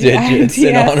book digits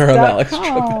in honor of Alex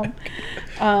Trebek?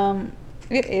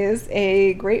 It is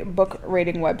a great book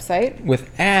rating website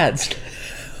with ads.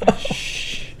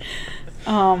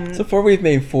 So far we've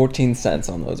made 14 cents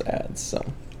on those ads, so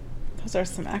those are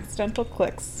some accidental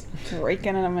clicks,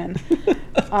 raking them in.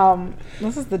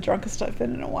 This is the drunkest I've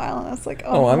been in a while, and it's like,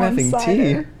 I'm having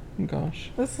cider. tea. Gosh,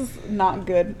 this is not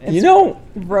good. It's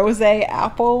rosé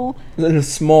apple in a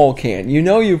small can.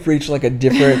 You've reached like a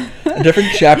different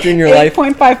chapter in your life.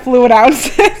 8.5 fluid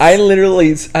ounces. I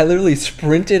literally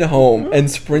sprinted home and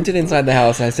sprinted inside the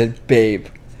house, and I said, "Babe,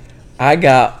 I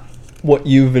got what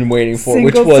you've been waiting for,"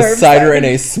 which was cider in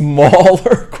a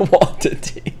smaller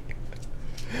quantity.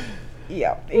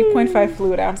 Yeah, 8.5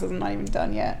 fluid ounces. I'm not even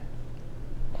done yet.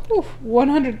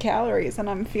 100 calories, and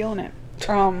I'm feeling it.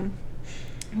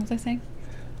 What was I saying?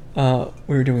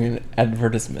 We were doing an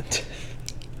advertisement.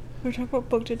 We were talking about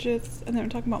book digits, and then we were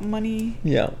talking about money.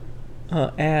 Yeah.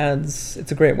 Ads.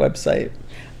 It's a great website.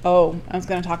 Oh, I was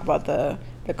going to talk about the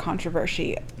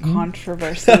controversy.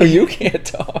 Oh, you can't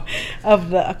talk.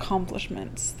 Of the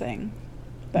accomplishments thing.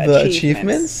 The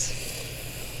achievements?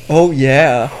 Oh,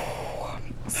 yeah.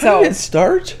 So, how did it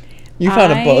start? You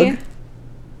found a bug?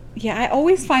 Yeah, I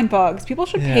always find bugs. People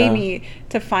should pay me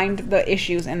to find the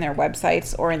issues in their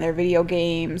websites or in their video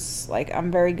games. Like, I'm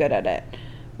very good at it.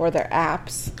 Or their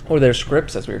apps. Or their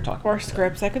scripts, as we were talking about. Or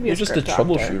scripts. I could be You're just a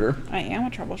troubleshooter. I am a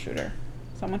troubleshooter.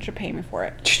 Someone should pay me for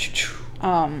it.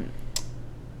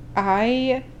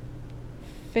 I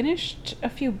finished a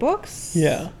few books.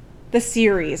 Yeah. The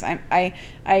series. I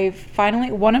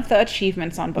finally... One of the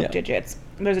achievements on Book Digits...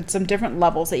 There's some different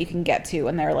levels that you can get to,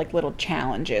 and they're like little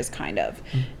challenges, kind of.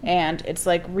 And it's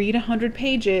like read 100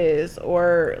 pages,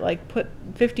 or like put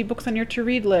 50 books on your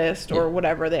to-read list, or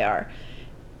whatever they are.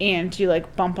 And you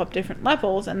like bump up different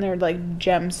levels, and they're like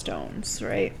gemstones,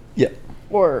 right? Yeah.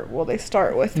 Or, well, they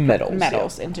start with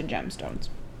metals into gemstones.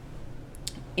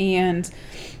 And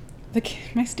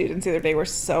my students the other day were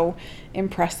so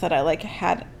impressed that I like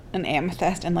had an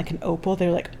amethyst and like an opal. They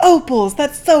were like, opals,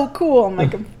 that's so cool. I'm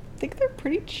like, I think they're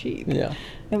pretty cheap. Yeah.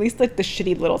 At least like the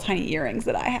shitty little tiny earrings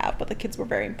that I have. But the kids were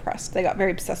very impressed. They got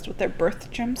very obsessed with their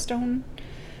birth gemstone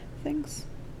things.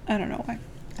 I don't know why.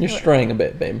 You're straying a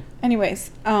bit, babe.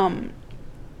 Anyways,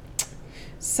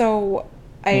 so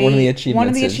one of the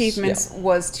achievements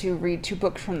was to read 2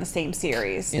 books from the same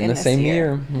series in the same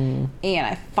year. And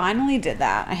I finally did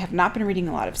that. I have not been reading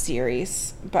a lot of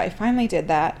series, but I finally did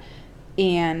that.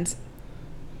 And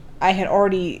I had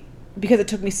already, because it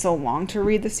took me so long to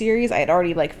read the series, I had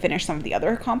already like finished some of the other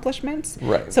accomplishments.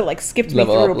 Right. So like skipped me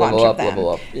through a bunch of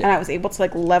them. And I was able to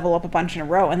like level up a bunch in a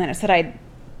row. And then it said I'd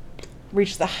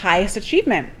reached the highest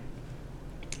achievement,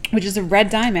 which is a red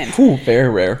diamond. Ooh, very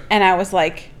rare. And I was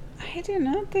like, I do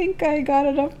not think I got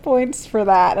enough points for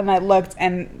that. And I looked,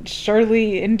 and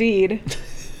surely, indeed,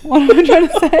 what am I trying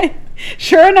to say?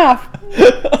 Sure enough.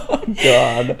 Oh,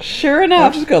 God. Sure enough.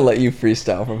 I'm just going to let you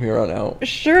freestyle from here on out.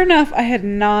 Sure enough, I had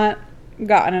not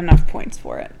gotten enough points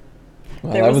for it.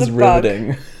 Well, there was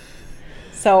riveting.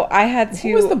 So I had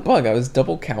to... What was the bug? I was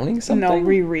double counting something? No,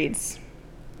 rereads.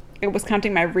 It was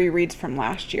counting my rereads from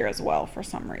last year as well for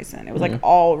some reason. It was like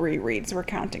all rereads were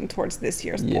counting towards this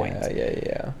year's points.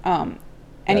 Yeah.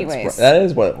 Anyways. That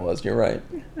is what it was. You're right.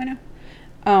 I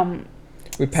know.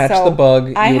 We patched the bug.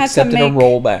 You accepted a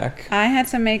rollback. I had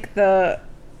to make the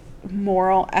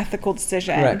moral, ethical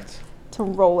decision to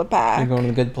roll it back. You're going to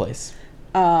the good place.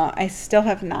 I still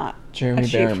have not Jeremy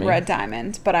achieved Bearimy. Red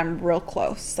Diamond, but I'm real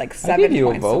close, like I gave 7 you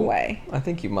a points vote. away. I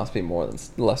think you must be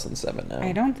less than 7 now.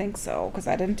 I don't think so, because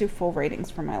I didn't do full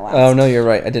ratings for my last. Oh no, you're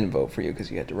right. I didn't vote for you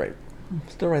because you had to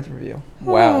still write the review.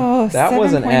 Wow, Oh, that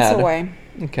was an 7 points ad. away.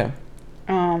 Okay.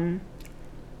 And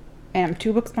I'm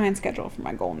 2 books behind schedule for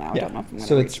my goal now. I don't know if I'm going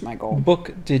to reach my goal.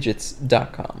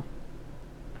 bookdigits.com.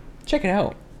 Check it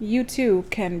out. You too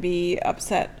can be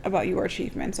upset about your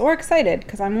achievements or excited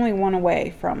because I'm only 1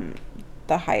 away from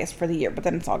the highest for the year, but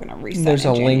then it's all going to reset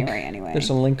in January anyway. There's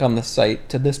a link on the site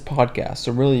to this podcast,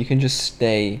 so really you can just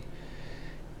stay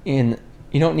in.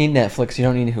 You don't need Netflix, you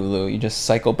don't need Hulu, you just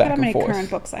cycle back and forth. How many current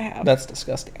books I have? That's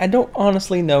disgusting. I don't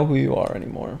honestly know who you are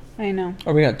anymore. I know.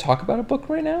 Are we going to talk about a book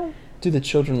right now? Do the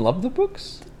children love the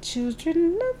books?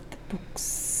 Children love the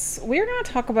books. We're going to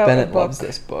talk about Bennett a book. loves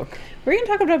this book. We're going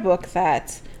to talk about a book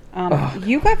that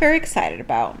you got very excited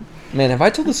about. Man, have I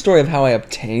told the story of how I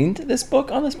obtained this book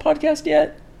on this podcast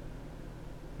yet?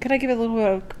 Could I give a little bit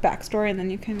of backstory and then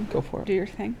you can Go for it. Do your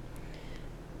thing?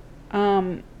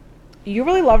 You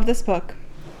really loved this book.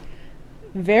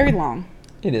 Very long.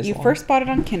 It is You long. first bought it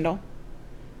on Kindle.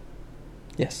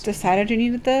 Yes. Decided you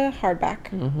needed the hardback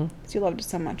Mm-hmm. because you loved it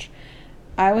so much.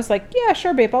 I was like, yeah,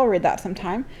 sure, babe, I'll read that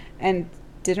sometime. And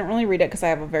didn't really read it because I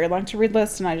have a very long to read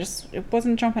list and it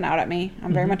wasn't jumping out at me.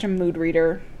 I'm very much a mood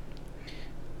reader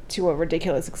to a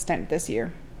ridiculous extent this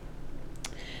year.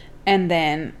 And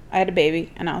then I had a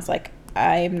baby and I was like,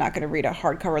 I'm not going to read a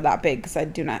hardcover that big because I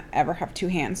do not ever have 2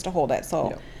 hands to hold it.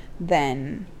 So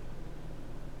then...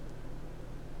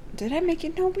 Did I make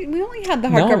it? No, we only had the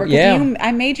hardcover. Yeah.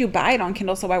 I made you buy it on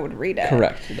Kindle so I would read it.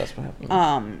 Correct. That's what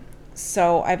happened.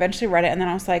 So I eventually read it, and then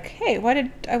I was like, hey, why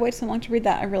did I wait so long to read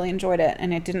that? I really enjoyed it,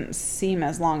 and it didn't seem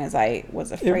as long as I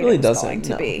was afraid really it was doesn't, going to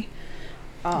no. be.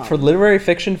 For literary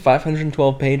fiction,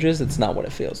 512 pages, it's not what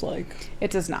it feels like.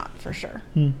 It does not, for sure.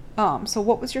 So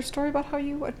what was your story about how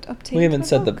you obtained We haven't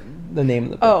said book? the name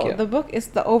of the book yet. The book is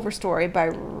The Overstory by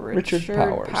Richard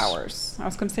Powers. Powers. I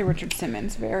was going to say Richard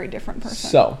Simmons. Very different person.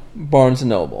 So, Barnes &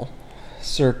 Noble.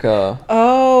 Circa...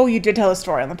 Oh, you did tell a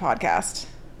story on the podcast.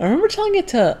 I remember telling it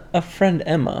to a friend,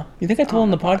 Emma. You think I told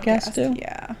on the podcast too?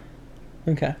 Yeah.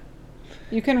 Okay.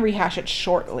 You can rehash it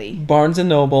shortly. Barnes &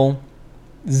 Noble...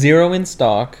 0 in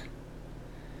stock.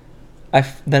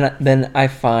 Then I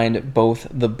find both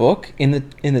the book in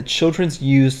the children's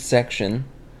used section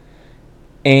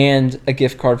and a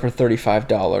gift card for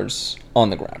 $35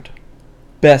 on the ground.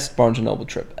 Best Barnes & Noble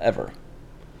trip ever.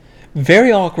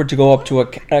 Very awkward to go up to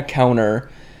a counter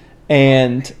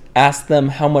and ask them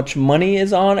how much money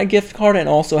is on a gift card and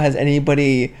also has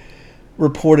anybody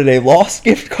reported a lost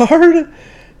gift card.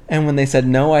 And when they said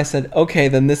no, I said, okay,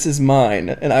 then this is mine,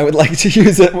 and I would like to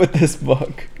use it with this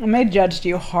book. And they judged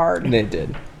you hard. They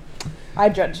did. I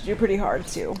judged you pretty hard,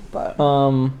 too, but...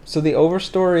 So The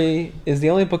Overstory is the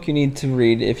only book you need to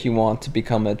read if you want to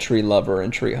become a tree lover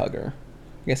and tree hugger.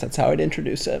 I guess that's how I'd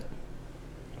introduce it.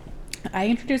 I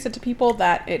introduced it to people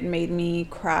that it made me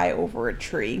cry over a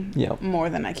tree more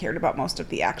than I cared about most of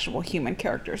the actual human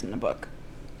characters in the book.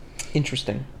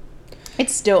 Interesting. I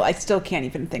still can't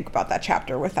even think about that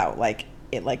chapter without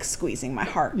it squeezing my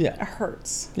heart. Yeah. It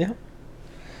hurts. Yeah.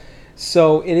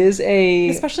 So it is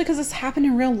especially because this happened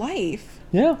in real life.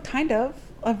 Yeah. Kind of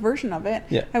a version of it.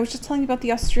 Yeah. I was just telling you about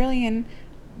the Australian,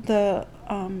 a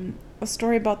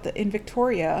story about in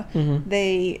Victoria. Mm-hmm.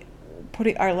 They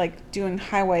are doing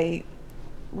highway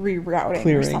rerouting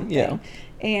Clearing, or something, yeah.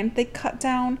 and they cut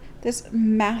down this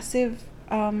massive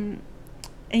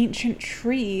ancient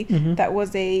tree that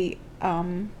was a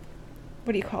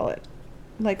what do you call it?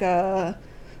 Like a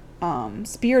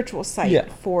spiritual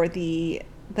site for the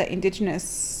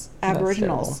indigenous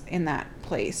Aboriginals in that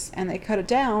place, and they cut it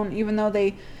down even though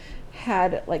they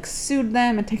had sued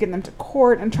them and taken them to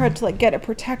court and tried to get it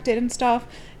protected and stuff,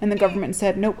 and the government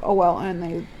said nope, oh well,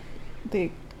 and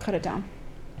they cut it down.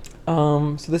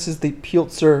 So this is the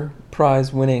Pulitzer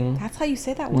Prize winning That's how you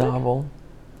say that word? novel.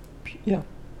 Yeah.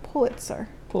 Pulitzer.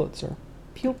 Pulitzer.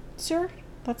 Pulitzer?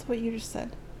 That's what you just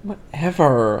said.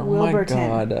 Whatever. Wilburton. Oh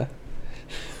my god.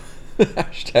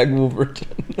 Hashtag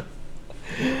Wilburton.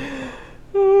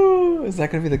 Oh, is that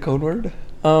going to be the code word?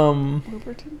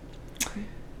 Wilburton?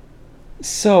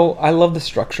 So, I love the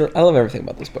structure. I love everything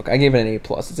about this book. I gave it an A+.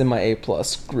 It's in my A+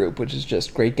 group, which is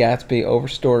just Great Gatsby,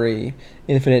 Overstory,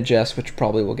 Infinite Jest, which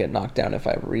probably will get knocked down if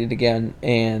I ever read it again,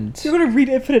 and... You're going to read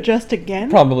Infinite Jest again?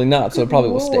 Probably not, so it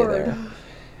probably will stay Lord. there.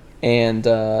 And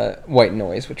White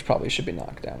Noise, which probably should be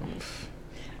knocked down.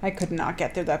 I could not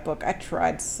get through that book. I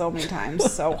tried so many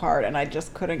times, so hard, and I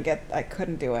just couldn't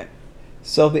do it.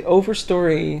 So the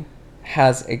Overstory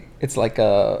it's like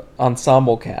a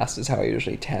ensemble cast is how I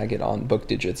usually tag it on Book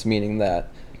Digits, meaning that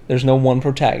there's no one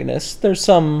protagonist. There's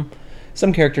some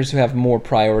characters who have more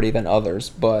priority than others,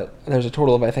 but there's a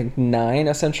total of, I think, 9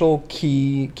 essential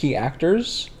key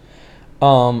actors.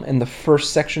 In the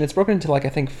first section, it's broken into, like, I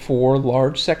think 4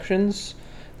 large sections.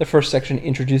 The first section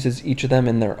introduces each of them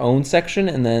in their own section,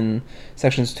 and then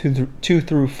sections 2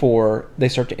 through 4, they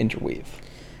start to interweave.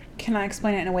 Can I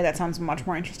explain it in a way that sounds much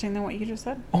more interesting than what you just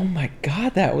said? Oh my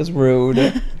god, that was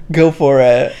rude. Go for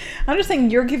it. I'm just saying,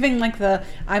 you're giving, like,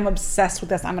 I'm obsessed with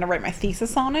this, I'm going to write my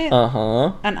thesis on it.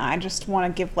 Uh-huh. And I just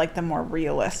want to give, like, the more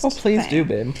realist Oh, please thing. do,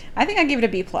 babe. I think I gave it a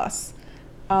B+.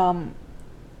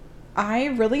 I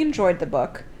really enjoyed the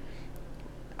book.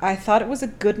 I thought it was a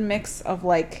good mix of,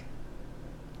 like,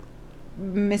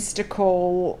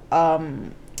 mystical,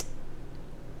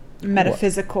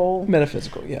 metaphysical,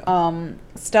 yeah.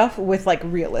 Stuff with, like,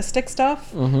 realistic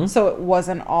stuff. Mm-hmm. So it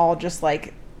wasn't all just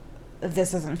like,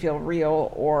 this doesn't feel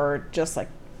real, or just like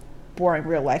boring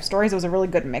real life stories. It was a really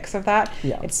good mix of that.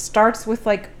 Yeah. It starts with,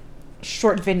 like,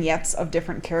 short vignettes of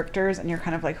different characters, and you're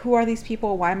kind of like, who are these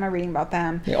people? Why am I reading about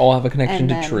them? They all have a connection And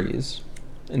to then- trees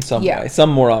in some way. Some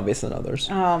more obvious than others.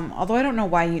 Although I don't know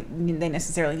why they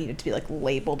necessarily needed to be, like,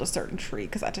 labeled a certain tree,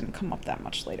 because that didn't come up that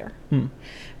much later.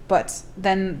 But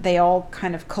then they all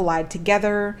kind of collide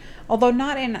together, although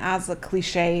not in as a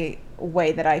cliche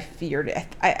way that I feared.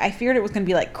 I feared it was going to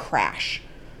be like Crash.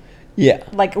 Yeah.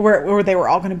 Like, where they were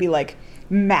all going to be, like,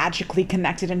 magically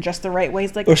connected in just the right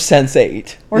ways. Like, Or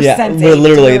Sense8. Or yeah, Sense8, where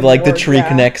literally, whatever like, the word, tree yeah.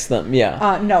 connects them.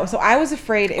 Yeah. No, so I was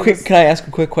afraid it was... Can I ask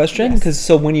a quick question? Yes. Because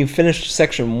so when you finished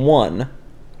section 1,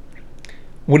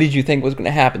 what did you think was going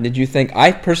to happen? Did you think...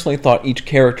 I personally thought each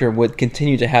character would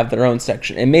continue to have their own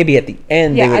section, and maybe at the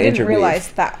end they would I didn't interweave.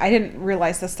 realize that. I didn't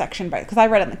realize the section by... Because I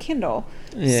read it on the Kindle.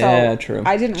 Yeah, so true.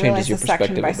 I didn't Changes realize your the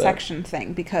section perspective by a bit. section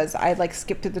thing, because I, like,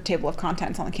 skipped through the table of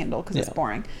contents on the Kindle because it's Yeah.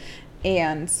 boring.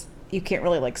 And you can't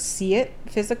really, like, see it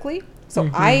physically. So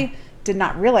Mm-hmm. I did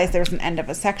not realize there was an end of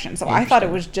a section. So I thought it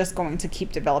Interesting. was just going to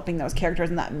keep developing those characters,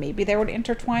 and that maybe they would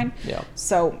intertwine. Yeah.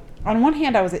 So on one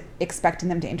hand, I was expecting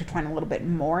them to intertwine a little bit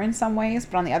more in some ways,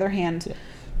 but on the other hand, Yeah.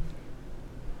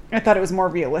 I thought it was more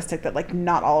realistic that, like,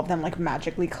 not all of them, like,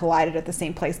 magically collided at the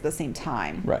same place at the same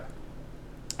time. Right.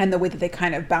 And the way that they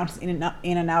kind of bounced in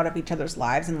and out of each other's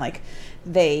lives, and, like,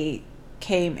 they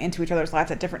came into each other's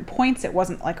lives at different points. It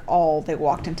wasn't like all they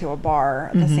walked into a bar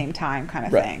at the same time kind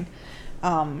of Right. thing.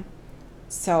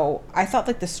 So I thought,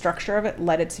 like, the structure of it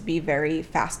led it to be very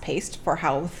fast paced for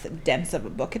how dense of a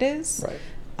book it is. Right.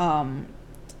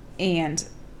 And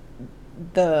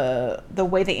the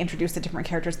way they introduce the different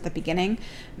characters at the beginning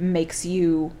makes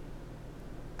it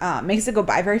go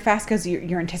by very fast, because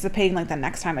you're anticipating, like, the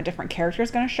next time a different character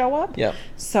is going to show up. Yep.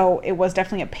 So it was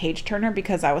definitely a page turner,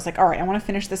 because I was like, all right, I want to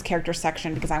finish this character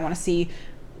section because I want to see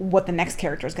what the next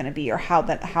character is going to be, or how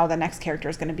the next character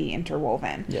is going to be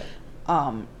interwoven. Yeah.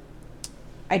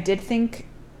 I did think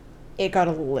it got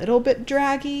a little bit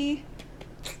draggy.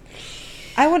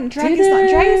 I wouldn't...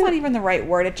 Draggy's not even the right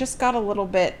word. It just got a little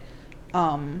bit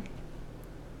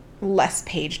less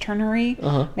page-turnery.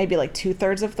 Uh-huh. Maybe, like,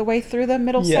 2/3 of the way through the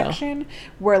middle Yeah. section,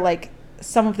 where, like,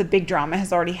 some of the big drama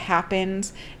has already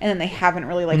happened, and then they haven't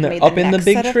really, like, And they're made up the in the next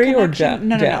big set of tree, or connection.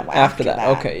 No, down after that?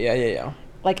 Okay, yeah.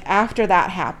 Like, after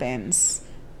that happens,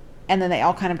 and then they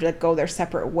all kind of, like, go their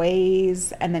separate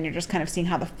ways, and then you're just kind of seeing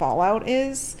how the fallout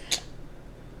is.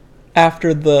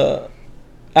 After the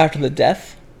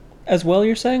death as well,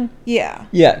 you're saying? Yeah.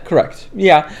 Yeah, correct.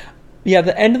 Yeah,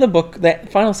 the end of the book,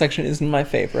 that final section isn't my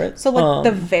favorite. So,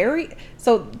 like,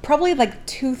 so probably, like,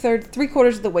 3/4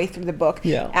 of the way through the book,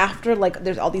 Yeah. after, like,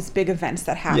 there's all these big events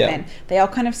that happen, Yeah. they all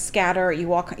kind of scatter.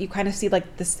 You kind of see,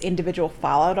 like, this individual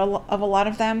fallout of a lot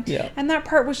of them. Yeah. And that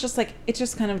part was just, like, it's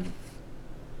just kind of...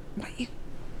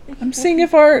 I'm seeing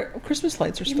if our Christmas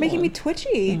lights are still You're making on. me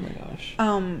twitchy. Oh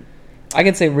my gosh. I I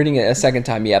can say reading it a second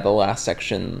time, the last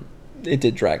section, it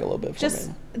did drag a little bit for just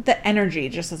me. the energy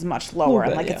just is much lower, and,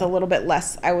 bit, like, it's yeah. a little bit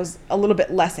less. I was a little bit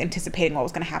less anticipating what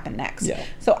was going to happen next. Yeah.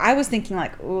 So I was thinking,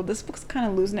 like, oh, this book's kind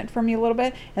of losing it for me a little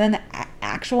bit, and then the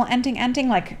actual ending,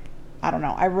 like, I don't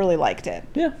know, I really liked it.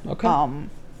 Yeah, okay.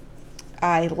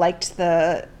 I liked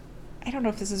I don't know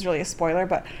if this is really a spoiler,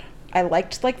 but I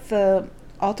liked, like, the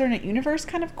alternate universe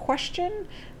kind of question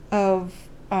of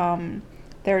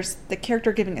there's the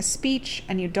character giving a speech,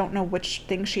 and you don't know which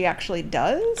thing she actually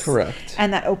does. Correct.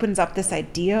 And that opens up this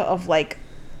idea of, like,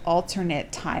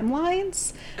 alternate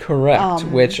timelines. Correct.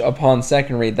 Which, upon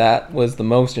second read, that was the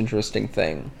most interesting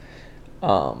thing.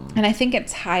 And I think it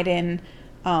tied in,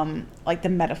 like, the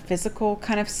metaphysical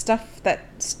kind of stuff that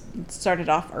started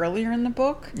off earlier in the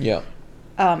book. Yeah.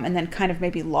 and then kind of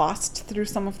maybe lost through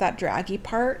some of that draggy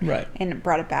part, Right. and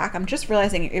brought it back. I'm just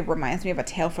realizing it reminds me of A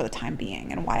Tale for the Time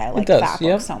Being, and why I like does, that book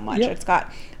yep, so much. yep. It's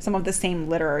got some of the same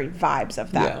literary vibes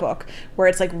of that Yeah. book, where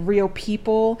it's like real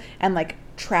people and like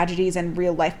tragedies and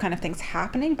real life kind of things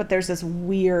happening, but there's this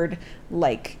weird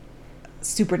like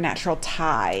supernatural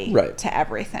tie Right. to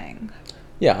everything.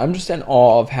 Yeah, I'm just in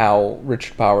awe of how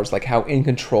Richard Powers, like how in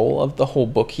control of the whole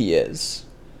book he is.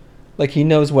 Like he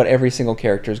knows what every single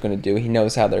character is going to do. He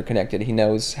knows how they're connected. He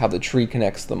knows how the tree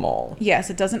connects them all. Yes,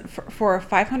 it doesn't for a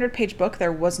 500-page book.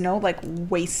 There was no like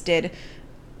wasted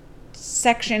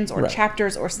sections or Right.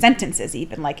 chapters or sentences.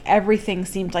 Even like everything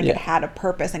seemed like Yeah. it had a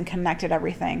purpose and connected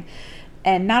everything,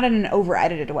 and not in an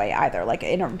over-edited way either. Like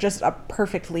in just a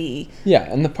perfectly Yeah,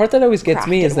 and the part that always gets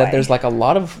me crafted is that way. there's like a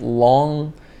lot of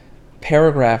long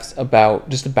paragraphs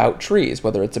about trees,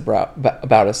 whether it's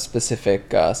about a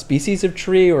specific species of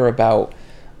tree or about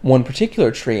one particular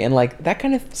tree, and like that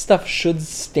kind of stuff should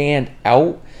stand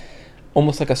out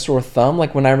almost like a sore thumb.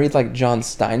 Like when I read like John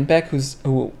Steinbeck,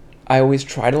 who I always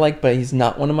try to like, but he's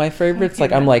not one of my favorites.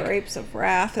 Like I'm like Grapes of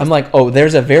Wrath. I'm like, oh,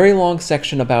 there's a very long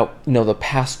section about, you know, the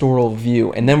pastoral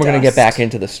view, and then we're going to get back Dust.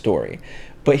 into the story.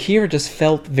 But here it just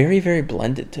felt very, very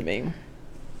blended to me.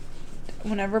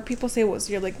 Whenever people say what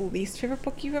was your like least favorite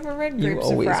book you've ever read, You Grapes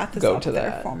of always Wrath is go up to there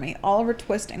that. for me. Oliver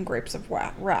Twist and Grapes of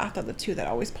Wrath are the two that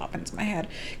always pop into my head.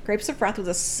 Grapes of Wrath was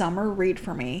a summer read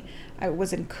for me. I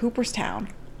was in Cooperstown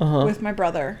Uh-huh. with my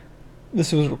brother.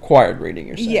 This was required reading,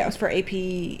 you're saying? Yeah, it was for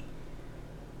AP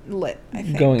Lit, I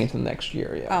think. Going into the next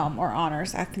year, yeah. Or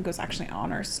honors. I think it was actually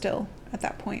honors still at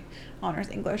that point. Honors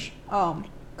English.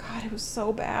 God, it was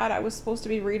so bad. I was supposed to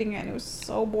be reading it, and it was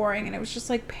so boring, and it was just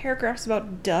like paragraphs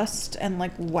about dust and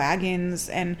like wagons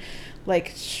and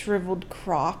like shriveled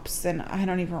crops, and I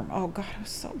don't even remember. Oh God, it was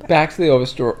so bad. Back to the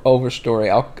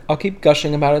overstory. I'll keep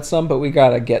gushing about it some, but we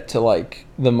gotta get to like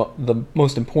the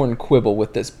most important quibble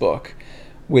with this book,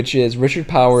 which is Richard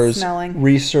Powers Snelling.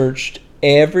 researched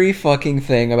every fucking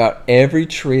thing about every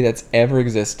tree that's ever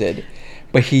existed,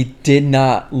 but he did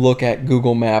not look at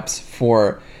Google Maps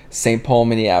for St. Paul,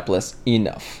 Minneapolis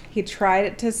enough. He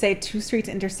tried to say two streets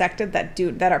intersected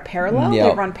that are parallel. Yep.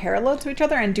 They run parallel to each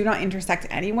other and do not intersect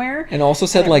anywhere. And also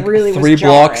said And it like really was 3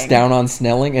 blocks jarring. down on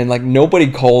Snelling, and like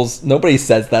nobody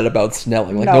says that about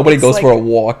Snelling. Like No, nobody it's goes like- for a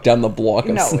walk down the block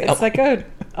of No, Snelling. it's like a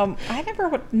I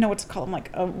never know what to call them, like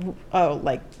a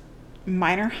like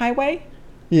minor highway.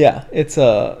 Yeah, it's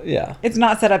yeah. It's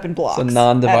not set up in blocks. It's a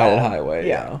non-divided at all. highway.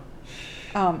 Yeah.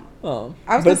 I was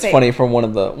gonna but it's say- funny for one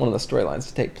of the storylines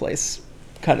to take place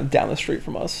kind of down the street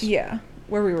from us. Yeah,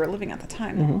 where we were living at the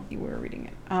time. Mhm. You were reading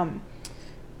it.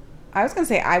 I was gonna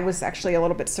say I was actually a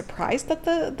little bit surprised that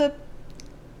the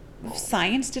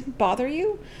science didn't bother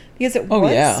you, because it Oh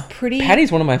was yeah, pretty.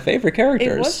 Patty's one of my favorite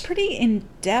characters. It was pretty in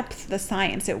depth, the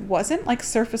science. It wasn't like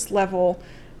surface level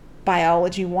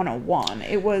biology 101.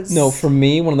 It was No, for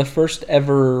me, one of the first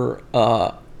ever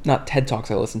not TED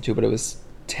Talks I listened to, but it was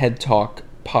TED Talk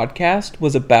podcast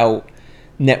was about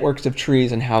networks of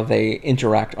trees and how they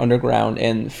interact underground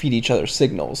and feed each other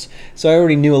signals. So I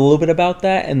already knew a little bit about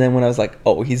that, and then when I was like,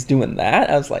 oh, he's doing that,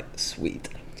 I was like, sweet.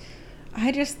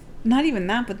 I just, not even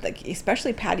that, but like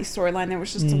especially Patty's storyline, there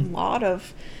was just a lot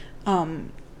of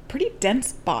pretty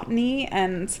dense botany,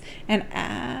 and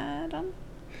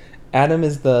Adam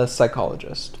is the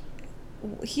psychologist.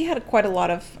 he had quite a lot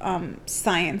of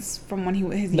science from when he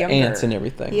was The younger. ants and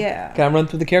everything. Yeah. Can I run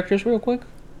through the characters real quick?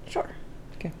 Sure.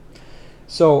 Okay.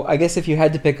 So I guess if you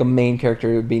had to pick a main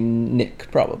character, it would be Nick,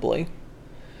 probably.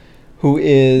 Who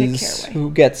Carraway.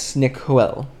 gets Nick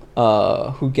Huel,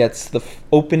 who gets the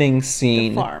opening The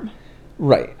scene. farm.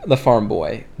 Right, the farm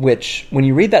boy. Which, when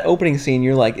you read that opening scene,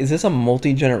 you're like, is this a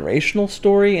multi-generational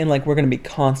story? And like, we're going to be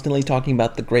constantly talking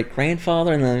about the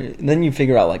great-grandfather? And then you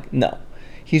figure out, like, no.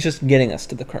 He's just getting us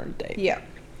to the current day. Yeah.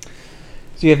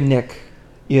 So you have Nick.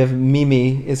 You have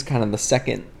Mimi is kind of the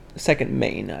second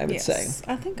main, I would Yes. say.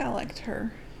 I think I liked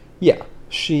her. Yeah,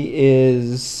 she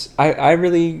is. I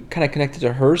really kind of connected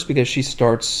to hers because she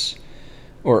starts,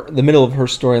 or the middle of her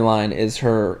storyline is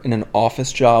her in an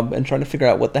office job and trying to figure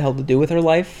out what the hell to do with her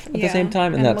life at the Yeah, same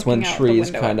time, and that's when looking out the trees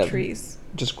window kind at of trees.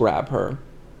 just grab her.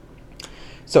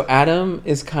 So Adam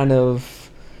is kind of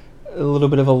a little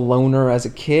bit of a loner as a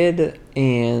kid,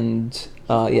 and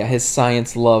yeah, his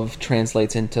science love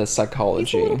translates into psychology.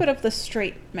 He's a little bit of the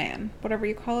straight man, whatever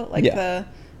you call it, like Yeah.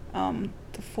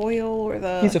 the foil or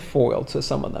the. He's a foil to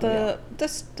some of them. the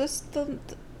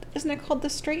isn't it called the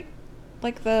straight,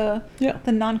 like the Yeah.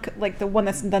 the non, like the one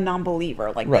that's the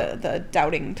non-believer, like Right. the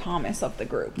doubting Thomas of the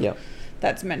group. Yeah.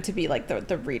 That's meant to be like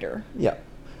the reader. Yeah.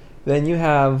 Then you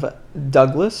have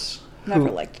Douglas,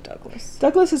 Never liked Douglas.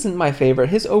 Douglas isn't my favorite.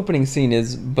 His opening scene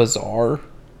is bizarre.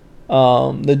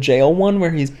 The jail one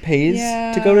where he pays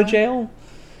to go to jail.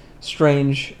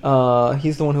 Strange.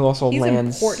 He's the one who also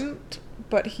lands. He's important,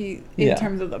 but in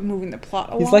terms of moving the plot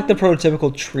along. He's like the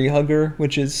prototypical tree hugger,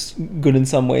 which is good in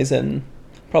some ways and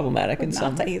problematic in some.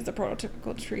 Not that he's the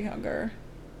prototypical tree hugger.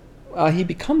 He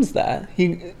becomes that.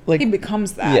 He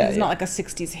becomes that. Yeah, he's not like a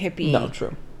 60s hippie. No,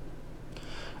 true.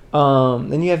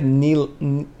 Then you have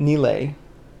Neelay,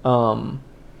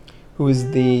 who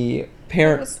is the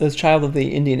the child of the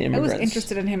Indian immigrants. I was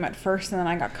interested in him at first, and then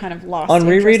I got kind of lost on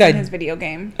reread in his video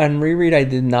game. On reread, I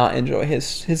did not enjoy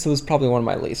his. His was probably one of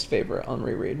my least favorite on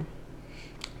reread.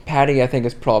 Patty, I think,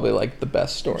 is probably like the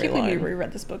best storyline. I can't believe you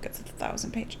reread this book. It's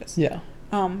 1,000 pages. Yeah.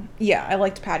 Yeah, I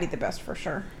liked Patty the best for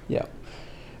sure. Yeah.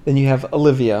 Then you have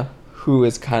Olivia, who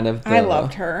is kind of I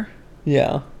loved her.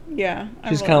 Yeah. Yeah.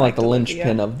 She's kind of like the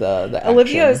linchpin of the action.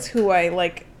 Olivia is who I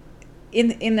like in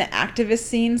the activist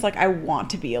scenes. Like, I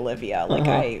want to be Olivia. Like,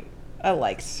 I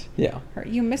liked her.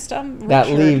 You missed Richard that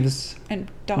leaves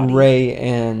and Dottie. Ray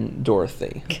and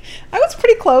Dorothy. I was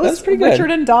pretty close. That's pretty Richard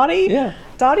good. And Dottie. Yeah.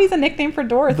 Dottie's a nickname for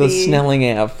Dorothy. The Snelling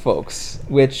Ave folks,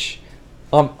 which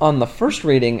on the first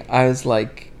reading, I was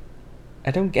like,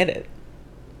 I don't get it.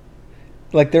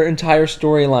 Like, their entire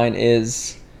storyline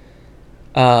is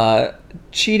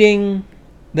cheating,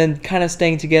 then kind of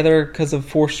staying together because of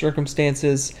forced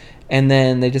circumstances, and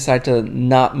then they decide to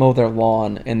not mow their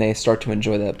lawn, and they start to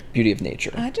enjoy the beauty of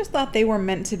nature. I just thought they were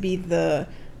meant to be the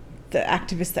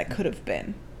activists that could have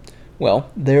been.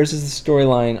 Well, theirs is the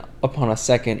storyline upon a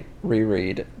second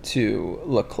reread to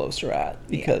look closer at.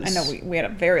 Because I know we had a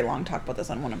very long talk about this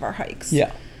on one of our hikes.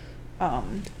 Yeah.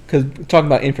 Because talking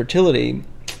about infertility,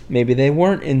 maybe they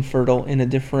weren't infertile in a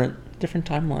different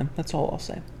timeline. That's all I'll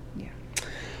say. Yeah.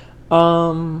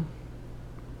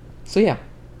 So yeah.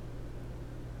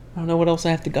 I don't know what else I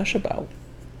have to gush about.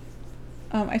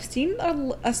 I've seen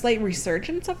a slight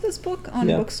resurgence of this book on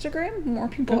Bookstagram. More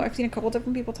people. I've seen a couple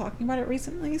different people talking about it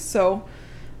recently. So,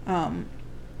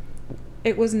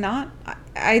 it was not.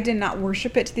 I did not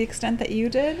worship it to the extent that you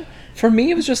did. For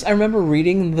me, it was just I remember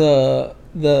reading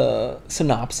the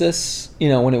synopsis,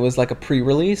 when it was like a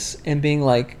pre-release, and being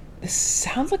like, this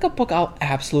sounds like a book I'll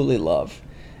absolutely love,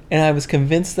 and I was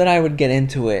convinced that I would get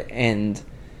into it and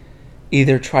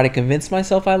either try to convince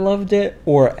myself I loved it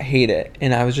or hate it,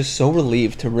 and I was just so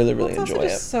relieved to really enjoy it. It's also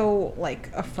just so like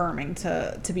affirming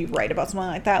to be right about something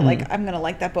like that. Like, I'm gonna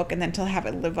like that book, and then to have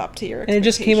it live up to your expectations. And it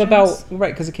just came about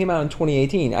because it came out in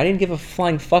 2018. I didn't give a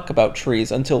flying fuck about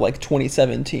trees until like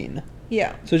 2017.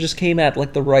 Yeah. So it just came at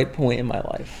like the right point in my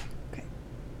life. Okay.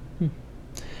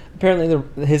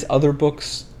 Apparently, his other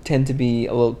books tend to be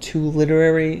a little too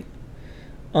literary,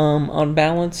 on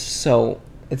balance. So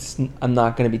I'm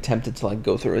not going to be tempted to like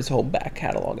go through his whole back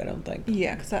catalog, I don't think.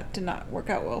 Yeah, because that did not work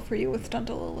out well for you with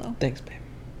Dantalillo. Thanks, babe.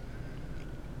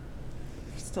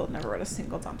 Still never read a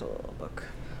single Dantalillo book.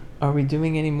 Are we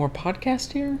doing any more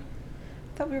podcast here?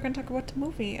 I thought we were going to talk about the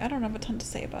movie. I don't have a ton to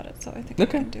say about it, so I think we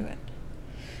can do it.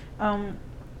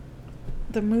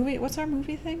 The movie, what's our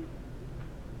movie thing?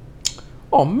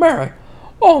 Oh, Mary,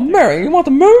 you want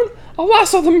the moon? Oh,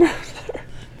 lasso the moon.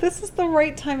 This is the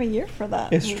right time of year for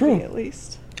that. It's movie, true. At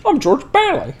least. I'm George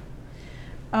Bailey.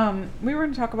 We were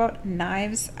going to talk about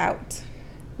Knives Out.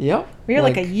 Yep. We were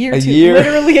like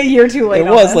literally a year too late.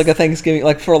 It was like a Thanksgiving.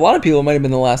 Like, for a lot of people, it might have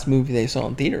been the last movie they saw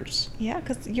in theaters. Yeah,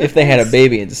 because if they had a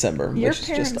baby in December, your which is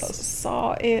parents just us.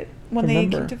 saw it when they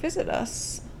came to visit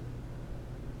us.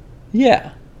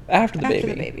 Yeah, after the baby. After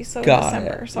the baby, so in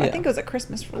December. So I think it was a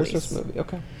Christmas release. Christmas movie,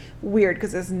 okay. Weird,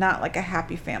 because it's not like a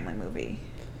happy family movie.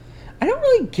 I don't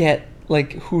really get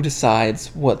like who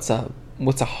decides what's a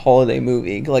holiday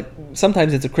movie. Like,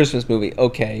 sometimes it's a Christmas movie,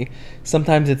 okay.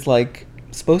 Sometimes it's like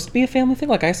supposed to be a family thing.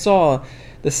 Like, I saw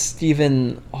the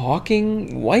Stephen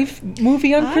Hawking wife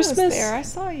movie on Christmas. I was there. I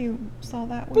saw you saw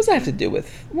that one. What does that have to do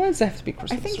with? Why does that have to be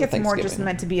Christmas? I think it's more just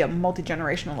meant to be a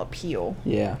multi-generational appeal.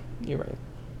 Yeah, you're right.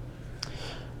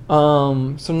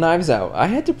 So Knives Out. I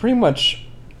had to pretty much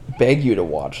beg you to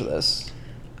watch this.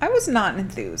 I was not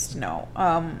enthused, no.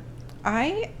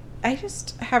 I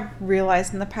just have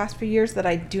realized in the past few years that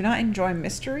I do not enjoy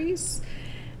mysteries.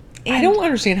 I don't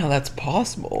understand how that's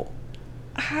possible.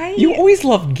 You always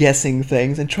love guessing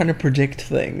things and trying to predict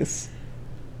things.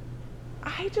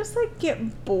 I just like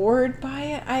get bored by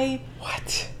it.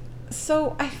 What?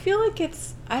 So I feel like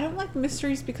I don't like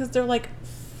mysteries because they're like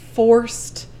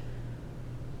forced.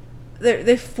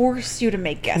 They force you to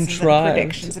make guesses and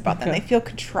predictions about them. They feel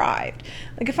contrived.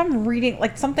 Like, if I'm reading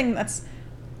like something that's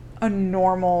a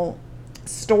normal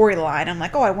storyline. I'm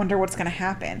like, oh, I wonder what's gonna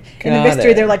happen. In the Got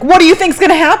mystery, it. they're like, what do you think's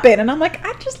gonna happen? And I'm like,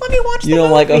 just let me watch. You the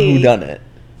don't movie. like a whodunit.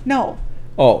 No.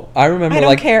 Oh, I remember I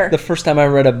don't care. the first time I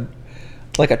read a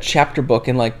chapter book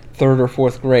in like 3rd or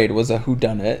 4th grade was a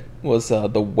whodunit. Was the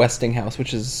Westinghouse,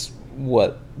 which is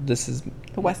what this is.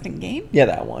 The Westing game? Yeah,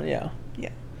 that one. Yeah. Yeah.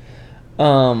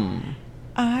 Um.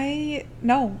 And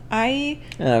I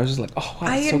was just like, oh, wow,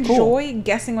 I that's so enjoy cool.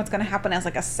 guessing what's going to happen as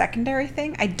like a secondary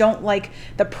thing. I don't like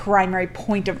the primary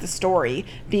point of the story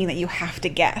being that you have to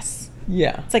guess.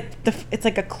 Yeah. It's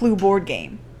like a Clue board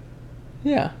game.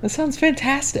 Yeah, that sounds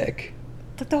fantastic.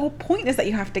 Like the whole point is that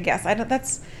you have to guess.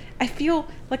 I feel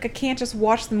like I can't just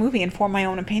watch the movie and form my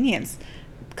own opinions,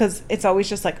 because it's always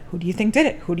just like, who do you think did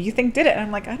it? Who do you think did it? And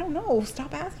I'm like, I don't know.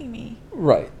 Stop asking me.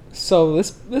 Right. So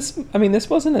this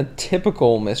wasn't a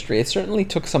typical mystery. It certainly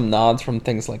took some nods from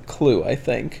things like Clue, I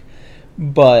think.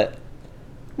 But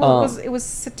well, it was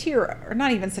satire, or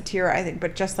not even satire, I think,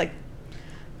 but just like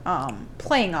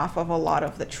playing off of a lot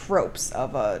of the tropes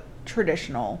of a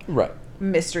traditional right.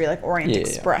 mystery, like Orient Yeah.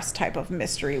 Express type of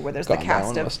mystery, where there's God, the that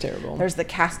cast one was terrible. there's the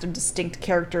cast of distinct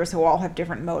characters who all have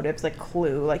different motives, like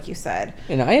Clue, like you said.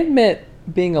 And I admit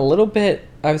being a little bit,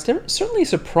 I was certainly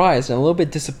surprised and a little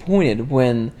bit disappointed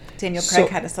when Daniel Craig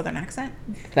had a southern accent.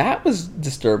 That was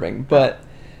disturbing, but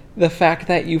the fact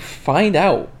that you find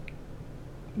out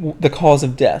the cause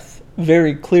of death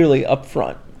very clearly up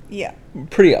front. Yeah.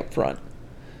 Pretty up front.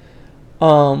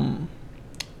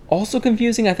 Also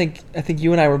confusing, I think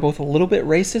you and I were both a little bit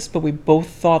racist, but we both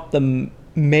thought the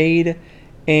maid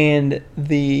and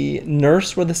the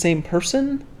nurse were the same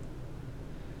person.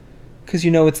 Because,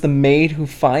 it's the maid who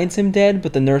finds him dead,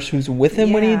 but the nurse who's with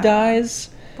him when he Yeah. dies.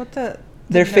 But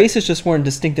their faces just weren't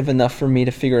distinctive enough for me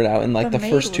to figure it out in, like, the maid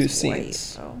first 2 was scenes. white,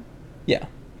 so. Yeah.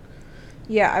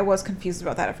 Yeah, I was confused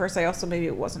about that at first. I also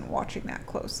maybe wasn't watching that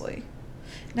closely.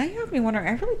 Now you have me wondering,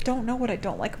 I really don't know what I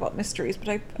don't like about mysteries,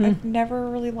 but I've never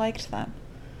really liked them.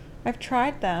 I've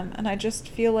tried them, and I just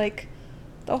feel like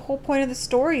the whole point of the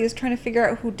story is trying to figure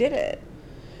out who did it.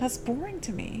 That's boring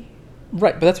to me.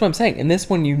 Right, but that's what I'm saying. In this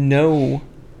one, you know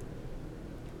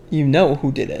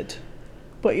who did it.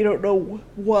 But you don't know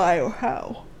why or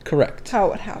how. Correct.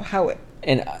 How it.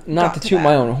 And not to got to toot that.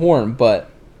 my own horn,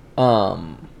 but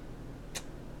I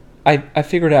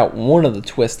figured out one of the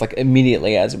twists like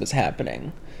immediately as it was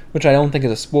happening, which I don't think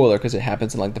is a spoiler because it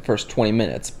happens in like the first 20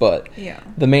 minutes. But Yeah.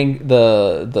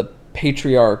 the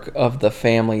patriarch of the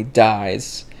family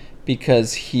dies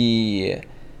because he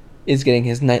is getting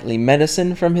his nightly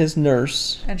medicine from his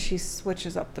nurse. And she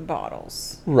switches up the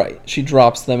bottles. Right. She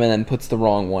drops them and then puts the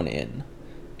wrong one in.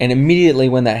 And immediately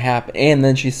when that happens, and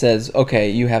then she says, okay,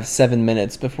 you have 7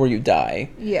 minutes before you die.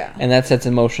 Yeah. And that sets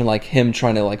in motion, like, him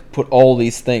trying to, like, put all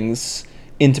these things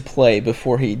into play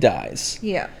before he dies.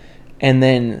 Yeah. And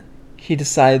then he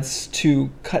decides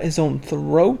to cut his own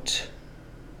throat.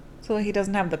 So he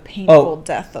doesn't have the painful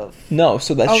death of... No,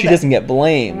 so that she that- doesn't get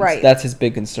blamed. Right. That's his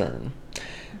big concern.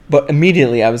 But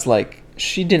immediately I was like,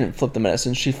 she didn't flip the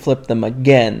medicine. She flipped them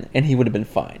again, and he would have been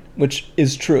fine. Which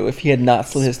is true. If he had not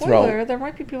slit his Spoiler, throat... there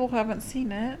might be people who haven't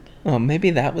seen it. Oh, maybe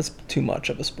that was too much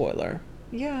of a spoiler.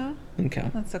 Yeah. Okay.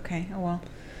 That's okay. Oh, well.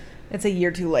 It's a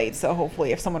year too late, so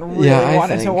hopefully if someone really I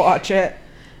wanted to think. watch it.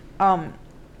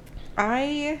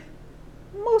 I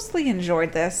mostly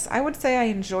enjoyed this. I would say I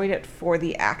enjoyed it for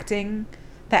the acting,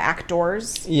 the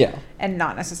actors, Yeah. and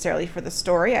not necessarily for the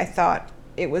story. I thought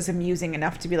it was amusing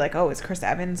enough to be like, oh, is Chris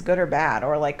Evans good or bad?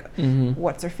 Or like,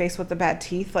 what's her face with the bad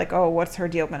teeth? Like, oh, what's her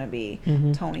deal going to be?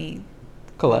 Tony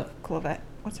Colette.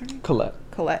 What's her name?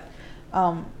 Colette.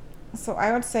 So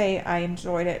I would say I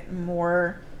enjoyed it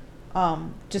more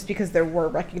just because there were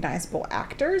recognizable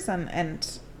actors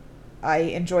and I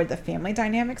enjoyed the family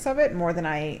dynamics of it more than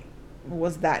I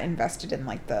was that invested in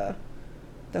like the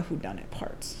whodunit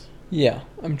parts. Yeah,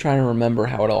 I'm trying to remember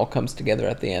how it all comes together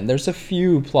at the end. There's a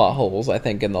few plot holes, I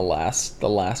think, in the last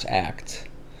act.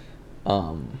 I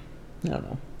don't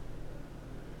know.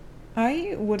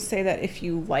 I would say that if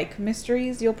you like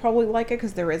mysteries, you'll probably like it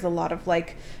because there is a lot of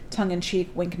like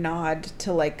tongue-in-cheek wink nod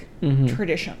to like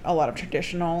a lot of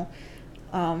traditional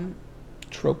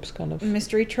Tropes, kind of.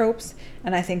 mystery tropes,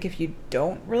 and I think if you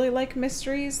don't really like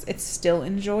mysteries, it's still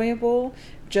enjoyable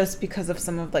just because of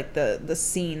some of like the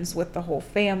scenes with the whole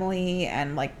family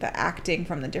and like the acting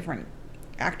from the different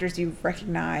actors you've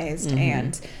recognized,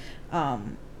 and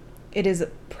it is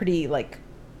pretty like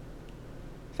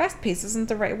fast-paced isn't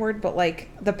the right word, but like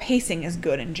the pacing is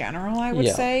good in general, I would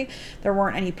say. There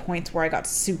weren't any points where I got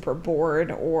super bored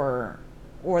or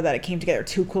that it came together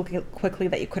too quickly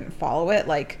that you couldn't follow it.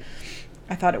 Like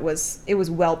I thought it was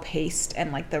well paced,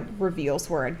 and like the reveals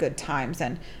were at good times,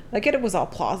 and like it was all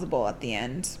plausible at the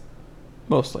end,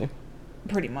 Mostly.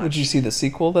 pretty much. Did you see the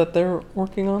sequel that they're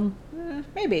working on?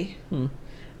 Maybe. Hmm.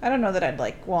 I don't know that I'd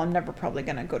like. Well, I'm never probably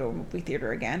gonna go to a movie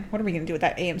theater again. What are we gonna do with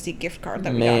that AMC gift card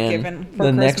that we got given for the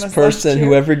Christmas next last person, year?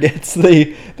 whoever gets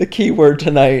the keyword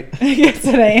tonight. gets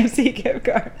an AMC gift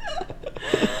card.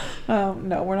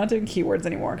 No, we're not doing keywords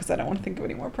anymore because I don't want to think of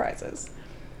any more prizes.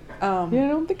 Yeah, I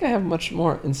don't think I have much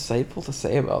more insightful to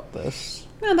say about this.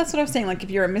 No, that's what I was saying. Like, if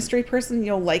you're a mystery person,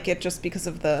 you'll like it just because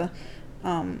of the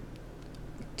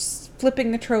just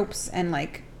flipping the tropes and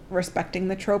like respecting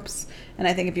the tropes. And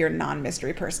I think if you're a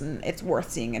non-mystery person, it's worth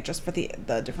seeing it just for the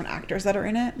different actors that are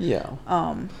in it. Yeah.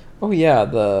 Um, Oh yeah,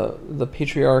 the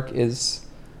patriarch is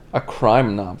a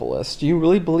crime novelist. Do you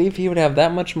really believe he would have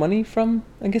that much money from?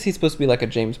 I guess he's supposed to be like a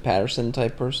James Patterson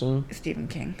type person. Stephen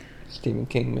King. Stephen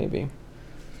King, maybe.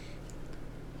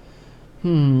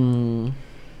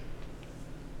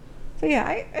 So yeah,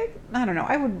 I don't know.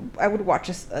 I would watch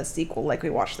a sequel like we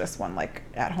watched this one, like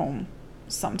at home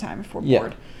sometime if we're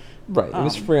bored. Right. It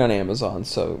was free on Amazon,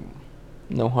 so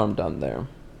no harm done there.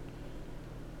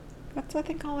 That's, I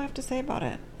think, all I have to say about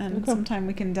it. And Okay. sometime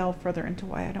we can delve further into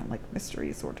why I don't like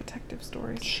mysteries or detective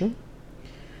stories. Sure.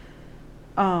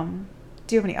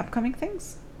 Do you have any upcoming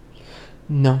things?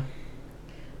 No.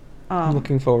 I'm Um,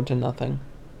 looking forward to nothing.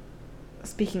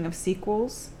 Speaking of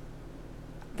sequels,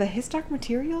 the His Dark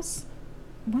Materials,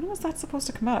 when was that supposed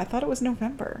to come out? I thought it was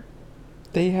November.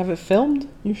 They have it filmed?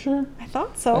 You sure? I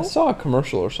thought so. I saw a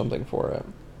commercial or something for it.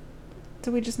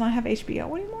 Do we just not have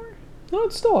HBO anymore? No,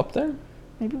 it's still up there.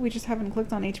 Maybe we just haven't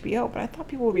clicked on HBO, but I thought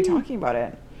people would be talking about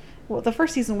it. Well, the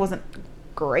first season wasn't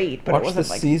great, but Watch it wasn't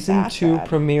the like season that 2 bad.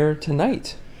 premiere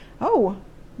tonight. Oh,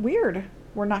 weird.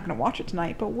 We're not going to watch it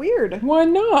tonight, but weird. Why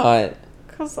not?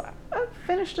 Because I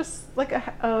finished just like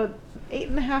a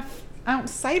 8.5 ounce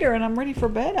cider, and I'm ready for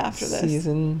bed after this.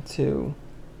 Season 2.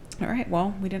 All right.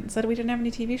 Well, we didn't have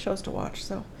any TV shows to watch.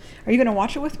 So, are you going to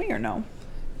watch it with me or no?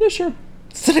 Yeah, sure.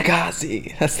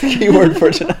 Cinegasi. That's the keyword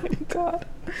for tonight. God,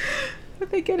 what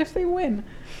they get if they win?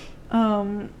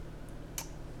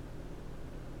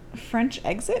 French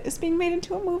Exit is being made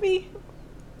into a movie.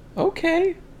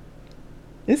 Okay.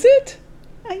 Is it?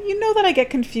 You know that I get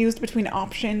confused between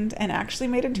optioned and actually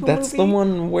made into a movie. That's the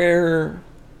one where,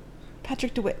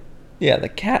 Patrick DeWitt. yeah, the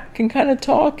cat can kind of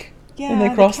talk. Yeah, and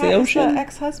they cross the cat is ocean. the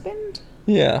ex-husband.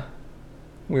 Yeah.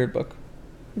 Weird book.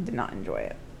 Did not enjoy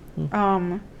it.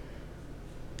 Hmm.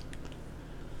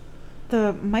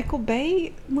 The Michael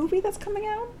Bay movie that's coming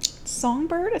out,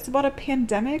 Songbird. It's about a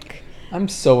pandemic. I'm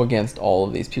so against all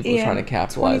of these people trying to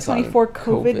capitalize on 2024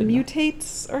 COVID COVID.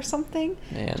 mutates or something.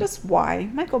 Man. Just why?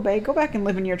 Michael Bay, go back and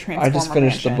live in your Transformer I just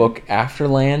finished the mansion. book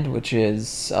Afterland, which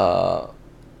is, I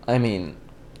mean,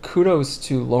 kudos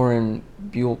to Lauren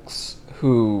Bulks,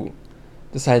 who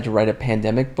decided to write a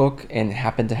pandemic book and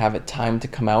happened to have it timed to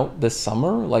come out this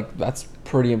summer. Like, that's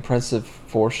pretty impressive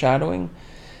foreshadowing.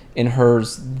 In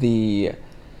hers, the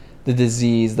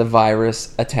disease, the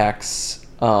virus attacks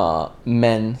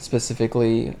men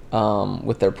specifically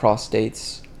with their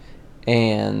prostates,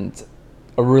 and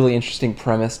a really interesting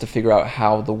premise to figure out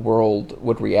how the world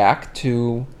would react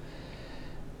to.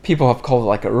 People have called it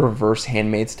like a reverse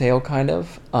Handmaid's Tale kind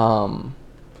of,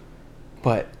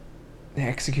 but the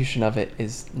execution of it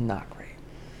is not great.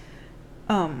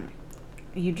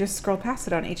 You just scroll past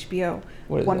it on HBO.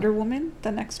 What is Wonder it? Woman,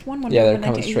 the next one. Wonder Yeah, they're Woman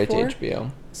coming straight to 1984.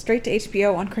 HBO. Straight to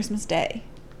HBO on Christmas Day.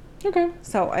 Okay.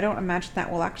 So I don't imagine that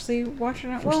we'll actually watch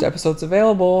it. First episode's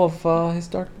available of His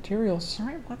Dark Materials. All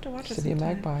right, we'll have to watch it City of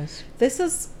sometime. Magpies. This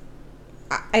is...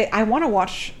 I want to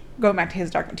watch... Going back to His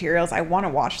Dark Materials, I want to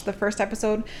watch the first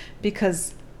episode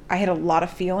because I had a lot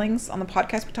of feelings on the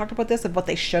podcast. We talked about this, of what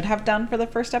they should have done for the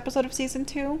first episode of season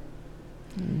 2.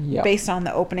 Yeah. Based on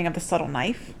the opening of The Subtle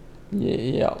Knife.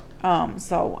 Yeah.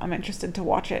 So I'm interested to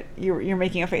watch it. You're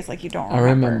making a face like you don't I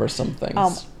remember. remember some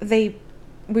things.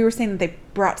 We were saying that they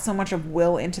brought so much of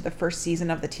Will into the first season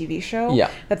of the TV show. Yeah.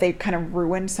 That they kind of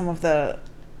ruined some of the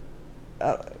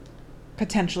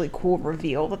potentially cool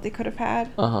reveal that they could have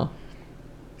had. Uh-huh.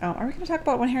 Are we going to talk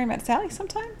about When Harry Met Sally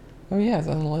sometime? Oh yeah, it's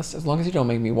on the list. As long as you don't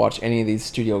make me watch any of these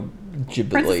Studio Ghibli.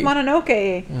 Princess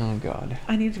Mononoke. Oh god.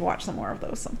 I need to watch some more of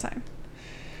those sometime.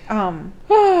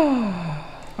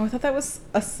 I thought that was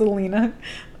a Selena,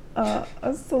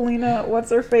 what's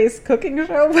her face cooking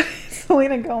show, but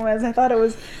Selena Gomez. I thought it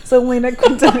was Selena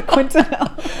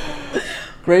Quintanilla.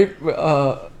 Great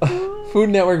Food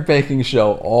Network baking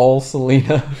show, all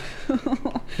Selena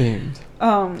themed.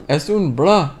 Es un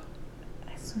bra.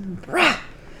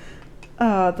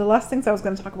 The last things I was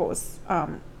going to talk about was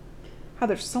how how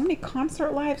there's so many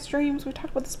concert live streams. We talked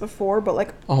about this before, but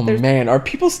like, Oh man, are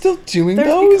people still doing there's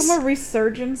those? become a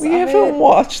resurgence. We of haven't it.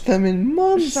 watched them in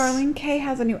months. Darlene K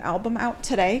has a new album out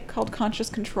today called Conscious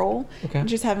Control. Okay. And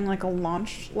she's having like a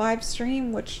launch live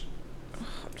stream, which I'm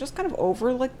just kind of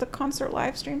over like the concert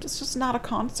live streams. It's just not a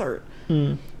concert.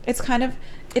 It's kind of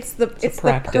it's the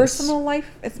practice. personal life.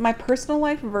 It's my personal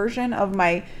life version of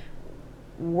my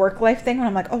work life thing when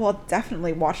I'm like, oh, I'll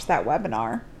definitely watch that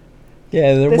webinar.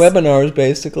 Yeah, they're webinars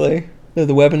basically. They're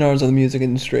the webinars of the music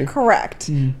industry. Correct.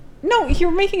 No,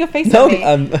 you're making a face No, at me.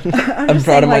 I'm just proud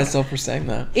saying, of like, myself for saying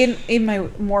that. In my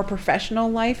more professional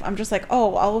life, I'm just like,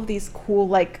 oh, all of these cool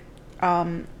like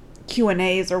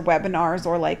Q&As or webinars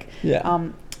or like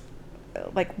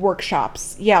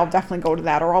workshops. Yeah, I'll definitely go to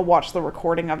that, or I'll watch the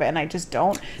recording of it, and I just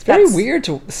don't. It's very weird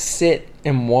to sit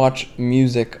and watch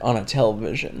music on a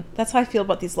television. That's how I feel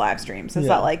about these live streams. Is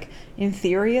that like, in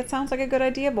theory, it sounds like a good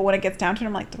idea, but when it gets down to it,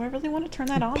 I'm like, do I really want to turn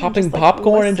that on? Popping and just,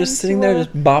 popcorn and listen just sitting to there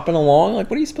just bopping along? Like,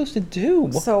 what are you supposed to do?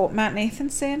 So, Matt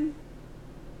Nathanson,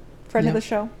 friend of the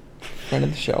show. Friend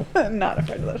of the show. Not a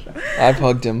friend of the show. I've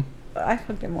hugged him. I've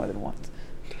hugged him more than once.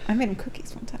 I made him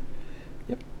cookies one time.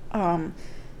 Yep.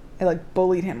 I like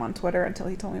bullied him on Twitter until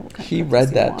he told me what kind He of cookies read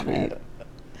he that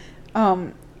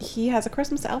wanted. He has a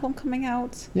Christmas album coming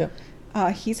out.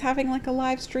 Yeah. He's having like a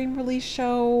live stream release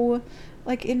show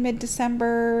like in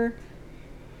mid-December.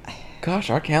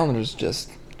 Gosh, our calendar's just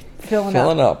Filling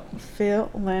up.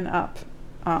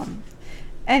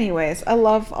 Anyways, I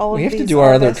love all of these. We have to do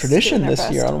our other artists tradition doing their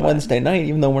this year best, on but- Wednesday night,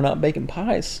 even though we're not baking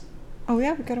pies. Oh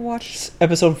yeah, we gotta watch It's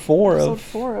episode 4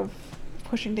 of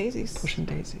Pushing Daisies. Pushing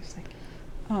Daisies. Thank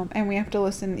you. And we have to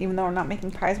listen, even though we're not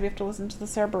making pies, we have to listen to the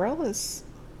Sarah Bareilles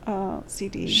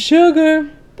CD. Sugar,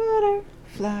 Butter,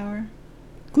 flour,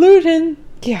 gluten.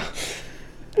 yeah.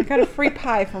 I got a free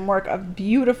pie from work, a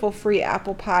beautiful free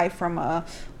apple pie from a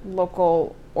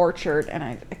local orchard, and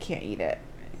I can't eat it.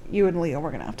 You and Leo,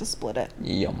 we're gonna have to split it.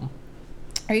 Yum.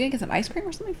 Are you gonna get some ice cream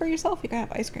or something for yourself? You gotta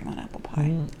have ice cream on apple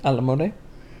pie. A la mode.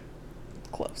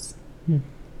 Close.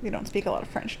 You don't speak a lot of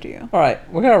French, do you? All right,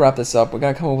 we gotta wrap this up. We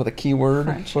gotta come up with a keyword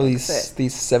French, for that's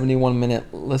these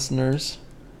 71-minute listeners.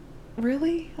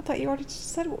 Really? I thought you already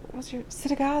just said what was your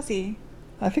Sitagazi.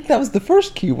 I think that was the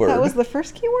first keyword. That was the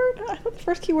first keyword? I thought the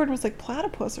first keyword was like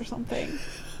platypus or something.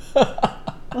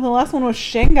 Well, the last one was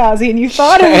Shangazi, and you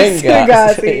thought it was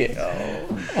Shangazi.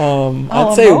 Sitagazi.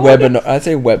 I'd say webinar. I'd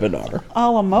say webinar. A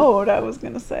la mode, I was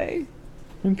gonna say.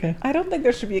 Okay. I don't think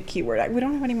there should be a keyword. We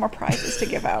don't have any more prizes to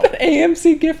give out.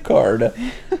 AMC gift card.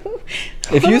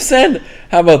 If you send,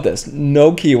 how about this?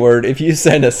 No keyword. If you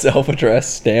send a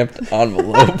self-addressed stamped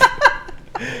envelope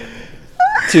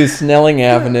to Snelling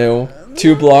Avenue,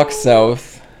 2 blocks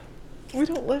south. We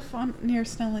don't live near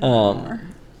Snelling anymore.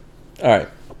 All right.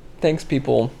 Thanks,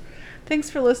 people. Thanks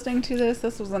for listening to this.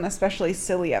 This was an especially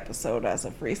silly episode as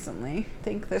of recently. I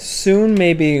think this Soon,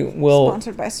 maybe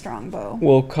sponsored by Strongbow.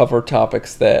 we'll cover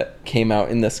topics that came out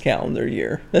in this calendar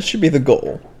year. That should be the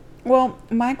goal. Well,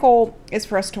 my goal is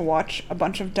for us to watch a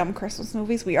bunch of dumb Christmas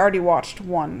movies. We already watched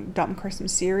one dumb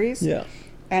Christmas series. Yeah.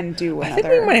 And do another. I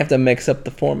think we might have to mix up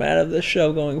the format of this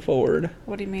show going forward.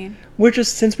 What do you mean? We're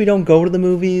just, since we don't go to the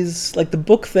movies, like the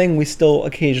book thing, we still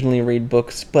occasionally read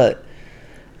books, but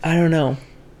I don't know.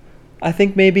 I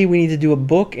think maybe we need to do a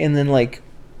book and then like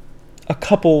a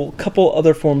couple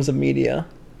other forms of media.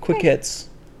 Quick Okay. hits.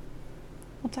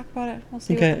 We'll talk about it. We'll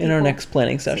see. Okay, what the in our people- next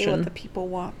planning See what session. the people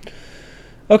want.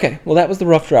 Okay, well that was the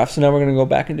rough draft, so now we're going to go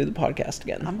back and do the podcast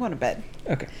again. I'm going to bed.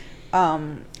 Okay.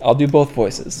 Um, I'll do both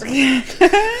voices.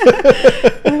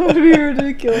 that would be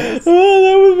ridiculous. Oh,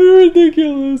 that would be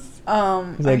ridiculous.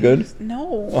 Is that good?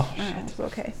 No. Oh, It's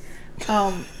okay.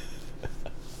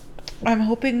 I'm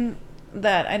hoping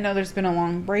that, I know there's been a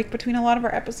long break between a lot of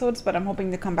our episodes, but I'm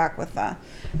hoping to come back with a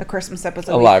Christmas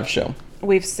episode. A live show.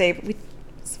 We've saved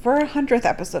for our 100th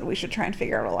episode. We should try and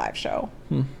figure out a live show.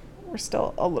 We're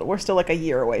still like a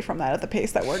year away from that at the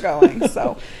pace that we're going.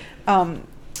 So,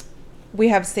 we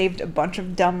have saved a bunch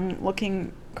of dumb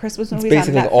looking Christmas movies. It's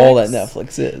basically on Netflix. all that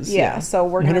Netflix is. Yeah, so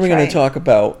we're When gonna are we try going to talk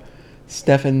about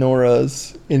Steph and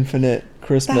Nora's infinite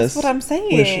Christmas That's what I'm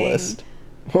saying. wish list?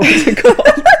 What was it called?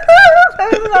 That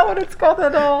is not what it's called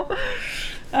at all.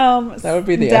 That would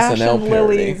be the Dash SNL and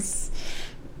parody. Lily's.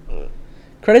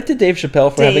 Credit to Dave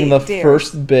Chappelle for having the Dave.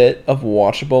 first bit of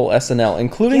watchable SNL,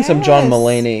 including some John Yes.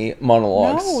 Mulaney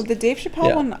monologues. No, the Dave Chappelle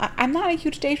Yeah. one. I'm not a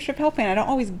huge Dave Chappelle fan. I don't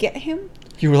always get him.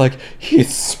 You were like,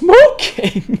 he's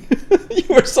smoking. You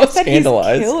were so I said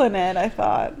scandalized. he's killing it, I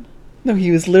thought. No,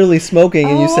 he was literally smoking,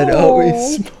 and you said, oh,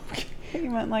 he's smoking. You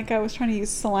meant like I was trying to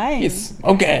use slang. He's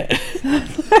smoking.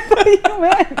 That's what you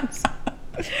meant.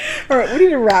 All right, we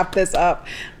need to wrap this up.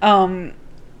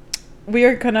 We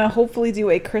are going to hopefully do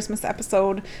a Christmas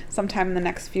episode sometime in the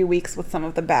next few weeks with some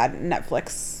of the bad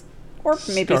Netflix, or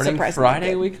maybe Starting surprisingly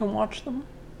Friday, good. we can watch them,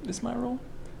 is my rule.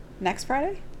 Next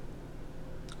Friday?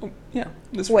 Oh, yeah,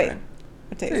 this Wait, Friday.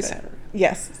 what day is it? Saturday.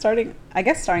 Yes, starting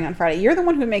on Friday. You're the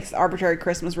one who makes arbitrary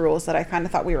Christmas rules that I kind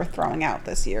of thought we were throwing out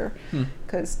this year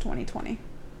because 2020.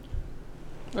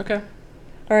 Okay.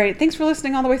 All right, thanks for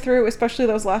listening all the way through, especially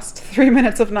those last 3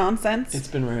 minutes of nonsense. It's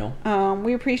been real.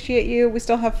 We appreciate you. We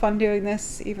still have fun doing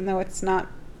this, even though it's not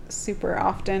super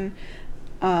often.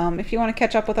 If you want to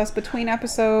catch up with us between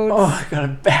episodes... Oh, I got a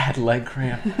bad leg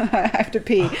cramp. I have to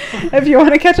pee. If you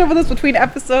want to catch up with us between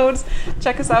episodes,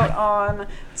 check us out on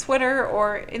Twitter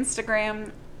or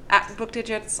Instagram, at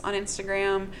BookDigits on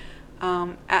Instagram,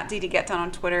 at DDGetDone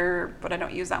on Twitter, but I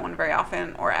don't use that one very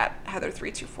often, or at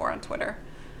Heather324 on Twitter.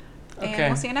 And Okay.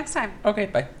 we'll see you next time. Okay,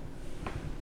 bye.